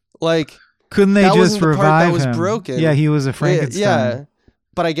 Couldn't they just revive him? Broken. Yeah, he was a Frankenstein. Yeah,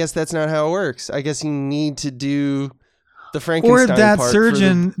 but I guess that's not how it works. I guess you need to do the Frankenstein or that part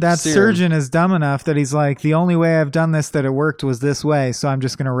surgeon. That serum. surgeon is dumb enough that he's like, the only way I've done this that it worked was this way, so I'm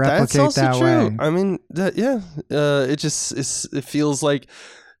just going to replicate That's also that true. way. I mean, it feels like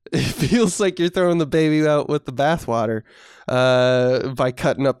It feels like you're throwing the baby out with the bathwater by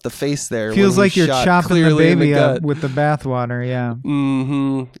cutting up the face there. Feels like you're chopping the baby up gut. with the bathwater, yeah.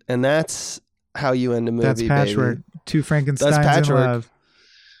 Mm-hmm. And that's how you end a movie, That's Patchwork. baby. Two Frankensteins in love.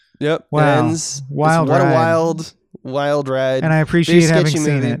 Yep. Wow. Ends. Wild what ride. a wild ride. And I appreciate Very having sketchy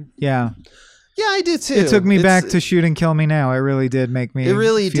seen movie. it. Yeah. Yeah, I do too. It took me back to Shoot and Kill Me Now. It really did make me It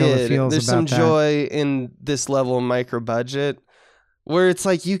really feel the did. feels There's about some that. joy in this level of micro budget where it's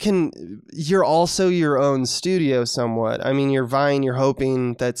like you're also your own studio somewhat. I mean, you're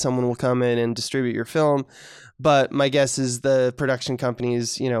hoping that someone will come in and distribute your film. But my guess is the production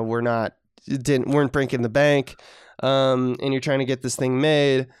companies, weren't breaking the bank. And you're trying to get this thing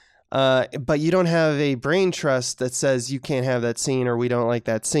made. But you don't have a brain trust that says you can't have that scene or we don't like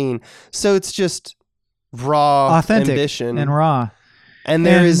that scene. So it's just raw authentic ambition and raw. And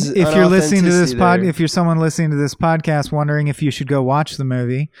if you're listening to this if you're someone listening to this podcast wondering if you should go watch the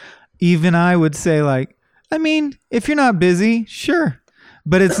movie, even I would say, like, I mean, if you're not busy, sure.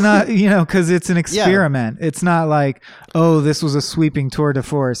 But it's not, because it's an experiment. Yeah. It's not like, oh, this was a sweeping tour de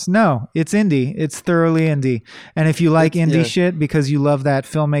force. No, it's indie. It's thoroughly indie. And if you like indie shit because you love that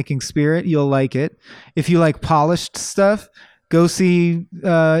filmmaking spirit, you'll like it. If you like polished stuff, go see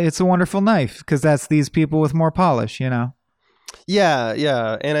It's a Wonderful Knife, because that's these people with more polish,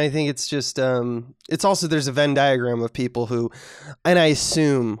 Yeah. And I think it's just, it's also, there's a Venn diagram of people who, and I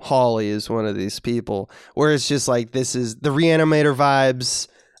assume Hawley is one of these people, where it's just like, this is the Reanimator vibes,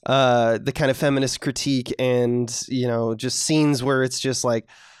 the kind of feminist critique and, just scenes where it's just like,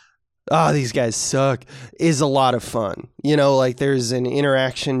 oh, these guys suck, is a lot of fun. Like there's an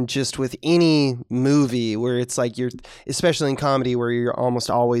interaction just with any movie where it's like especially in comedy, where you're almost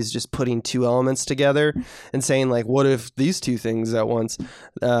always just putting two elements together and saying like, what if these two things at once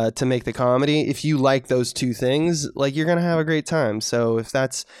to make the comedy? If you like those two things, like you're going to have a great time. So if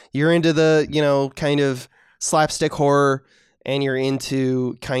you're into the, kind of slapstick horror and you're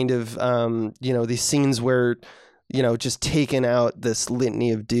into kind of, these scenes where, just taking out this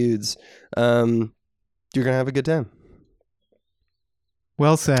litany of dudes, you're going to have a good time.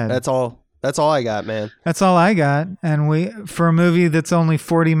 Well said. That's all I got, man. That's all I got. And for a movie that's only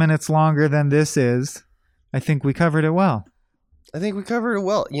 40 minutes longer than this is, I think we covered it well.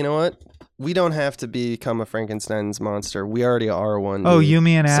 You know what? We don't have to become a Frankenstein's monster. We already are one. Oh, you,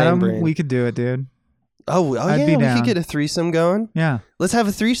 me, and Adam? We could do it, dude. I'd be down. We could get a threesome going. Yeah. Let's have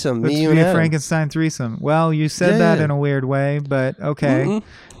a threesome. Let's me, you, and Adam. A Frankenstein threesome. Well, you said that in a weird way, but okay.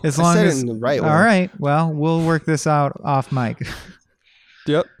 Mm-hmm. As long as it in the right way. All right. Well, we'll work this out off mic.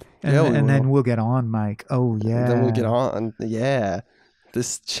 Yep. And then we'll get on mic. Oh yeah. Then we'll get on. Yeah.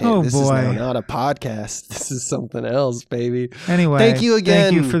 This is now not a podcast. This is something else, baby. Anyway, thank you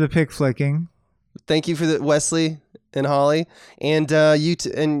again. Thank you for the pick flicking. Thank you for the Wesley and Holly, and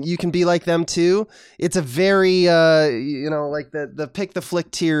you can be like them too. It's a very like the pick the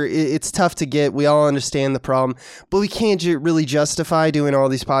flick tier. It's tough to get. We all understand the problem, but we can't really justify doing all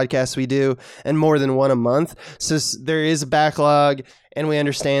these podcasts we do and more than one a month. So there is a backlog, and we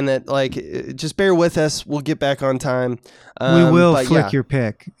understand that. Like, just bear with us. We'll get back on time. We will flick your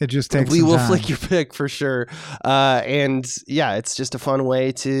pick. It just takes. We will time. flick your pick for sure. And yeah, it's just a fun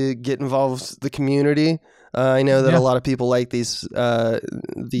way to get involved with the community. I know that a lot of people like these types of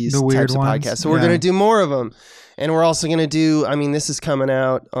podcasts, so we're going to do more of them. And we're also going to do, this is coming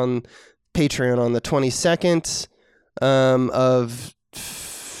out on Patreon on the 22nd of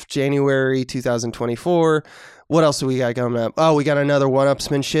January 2024. What else do we got coming up? Oh, we got another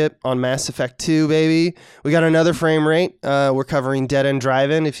one-upsmanship on Mass Effect 2, baby. We got another frame rate. We're covering Dead End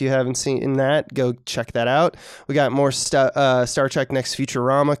Drive-In. If you haven't seen that, go check that out. We got more Star Trek Next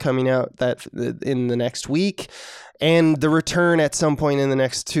Futurama coming out in the next week. And the return at some point in the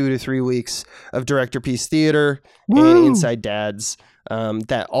next 2 to 3 weeks of Director Piece Theater and Inside Dads.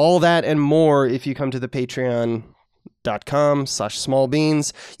 All that and more if you come to the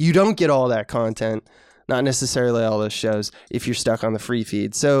patreon.com/smallbeans. You don't get all that content. Not necessarily all those shows if you're stuck on the free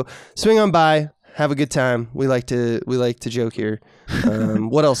feed. So swing on by, have a good time. We like to joke here.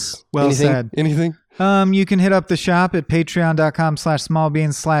 What else? Well said. Anything? You can hit up the shop at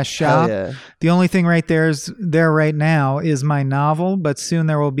patreon.com/smallbeans/shop. Yeah. The only thing there right now is my novel, but soon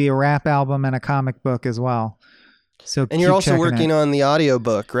there will be a rap album and a comic book as well. So and you're also working on the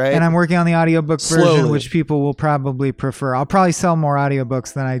audiobook, right? And I'm working on the audiobook version, which people will probably prefer. I'll probably sell more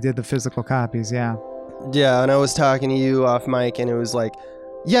audiobooks than I did the physical copies, yeah. Yeah, and I was talking to you off mic, and it was like,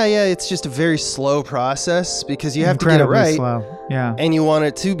 Yeah, it's just a very slow process because you have to get it Incredibly right. slow. Yeah. And you want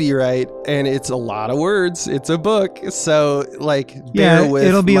it to be right, and it's a lot of words. It's a book, so like bear with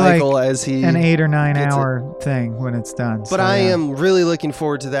it'll be Michael like as he an 8 or 9 gets hour thing when it's done. But I am really looking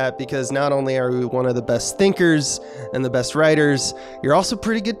forward to that because not only are we one of the best thinkers and the best writers, you're also a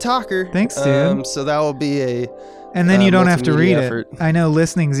pretty good talker. Thanks, dude. So that will be a and then you don't have to multimedia read effort. it. I know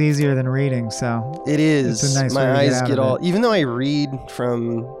listening's easier than reading, so It is. It's a nice way My to get eyes out get of all. it. Even though I read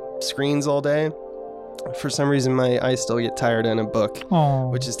from screens all day, for some reason my eyes still get tired in a book, Oh,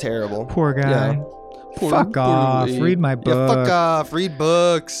 which is terrible. poor guy. Yeah. Fuck off. Read my book. Yeah, fuck off. Read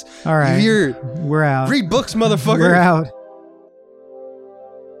books. All right. You hear? We're out. Read books, motherfucker. We're out.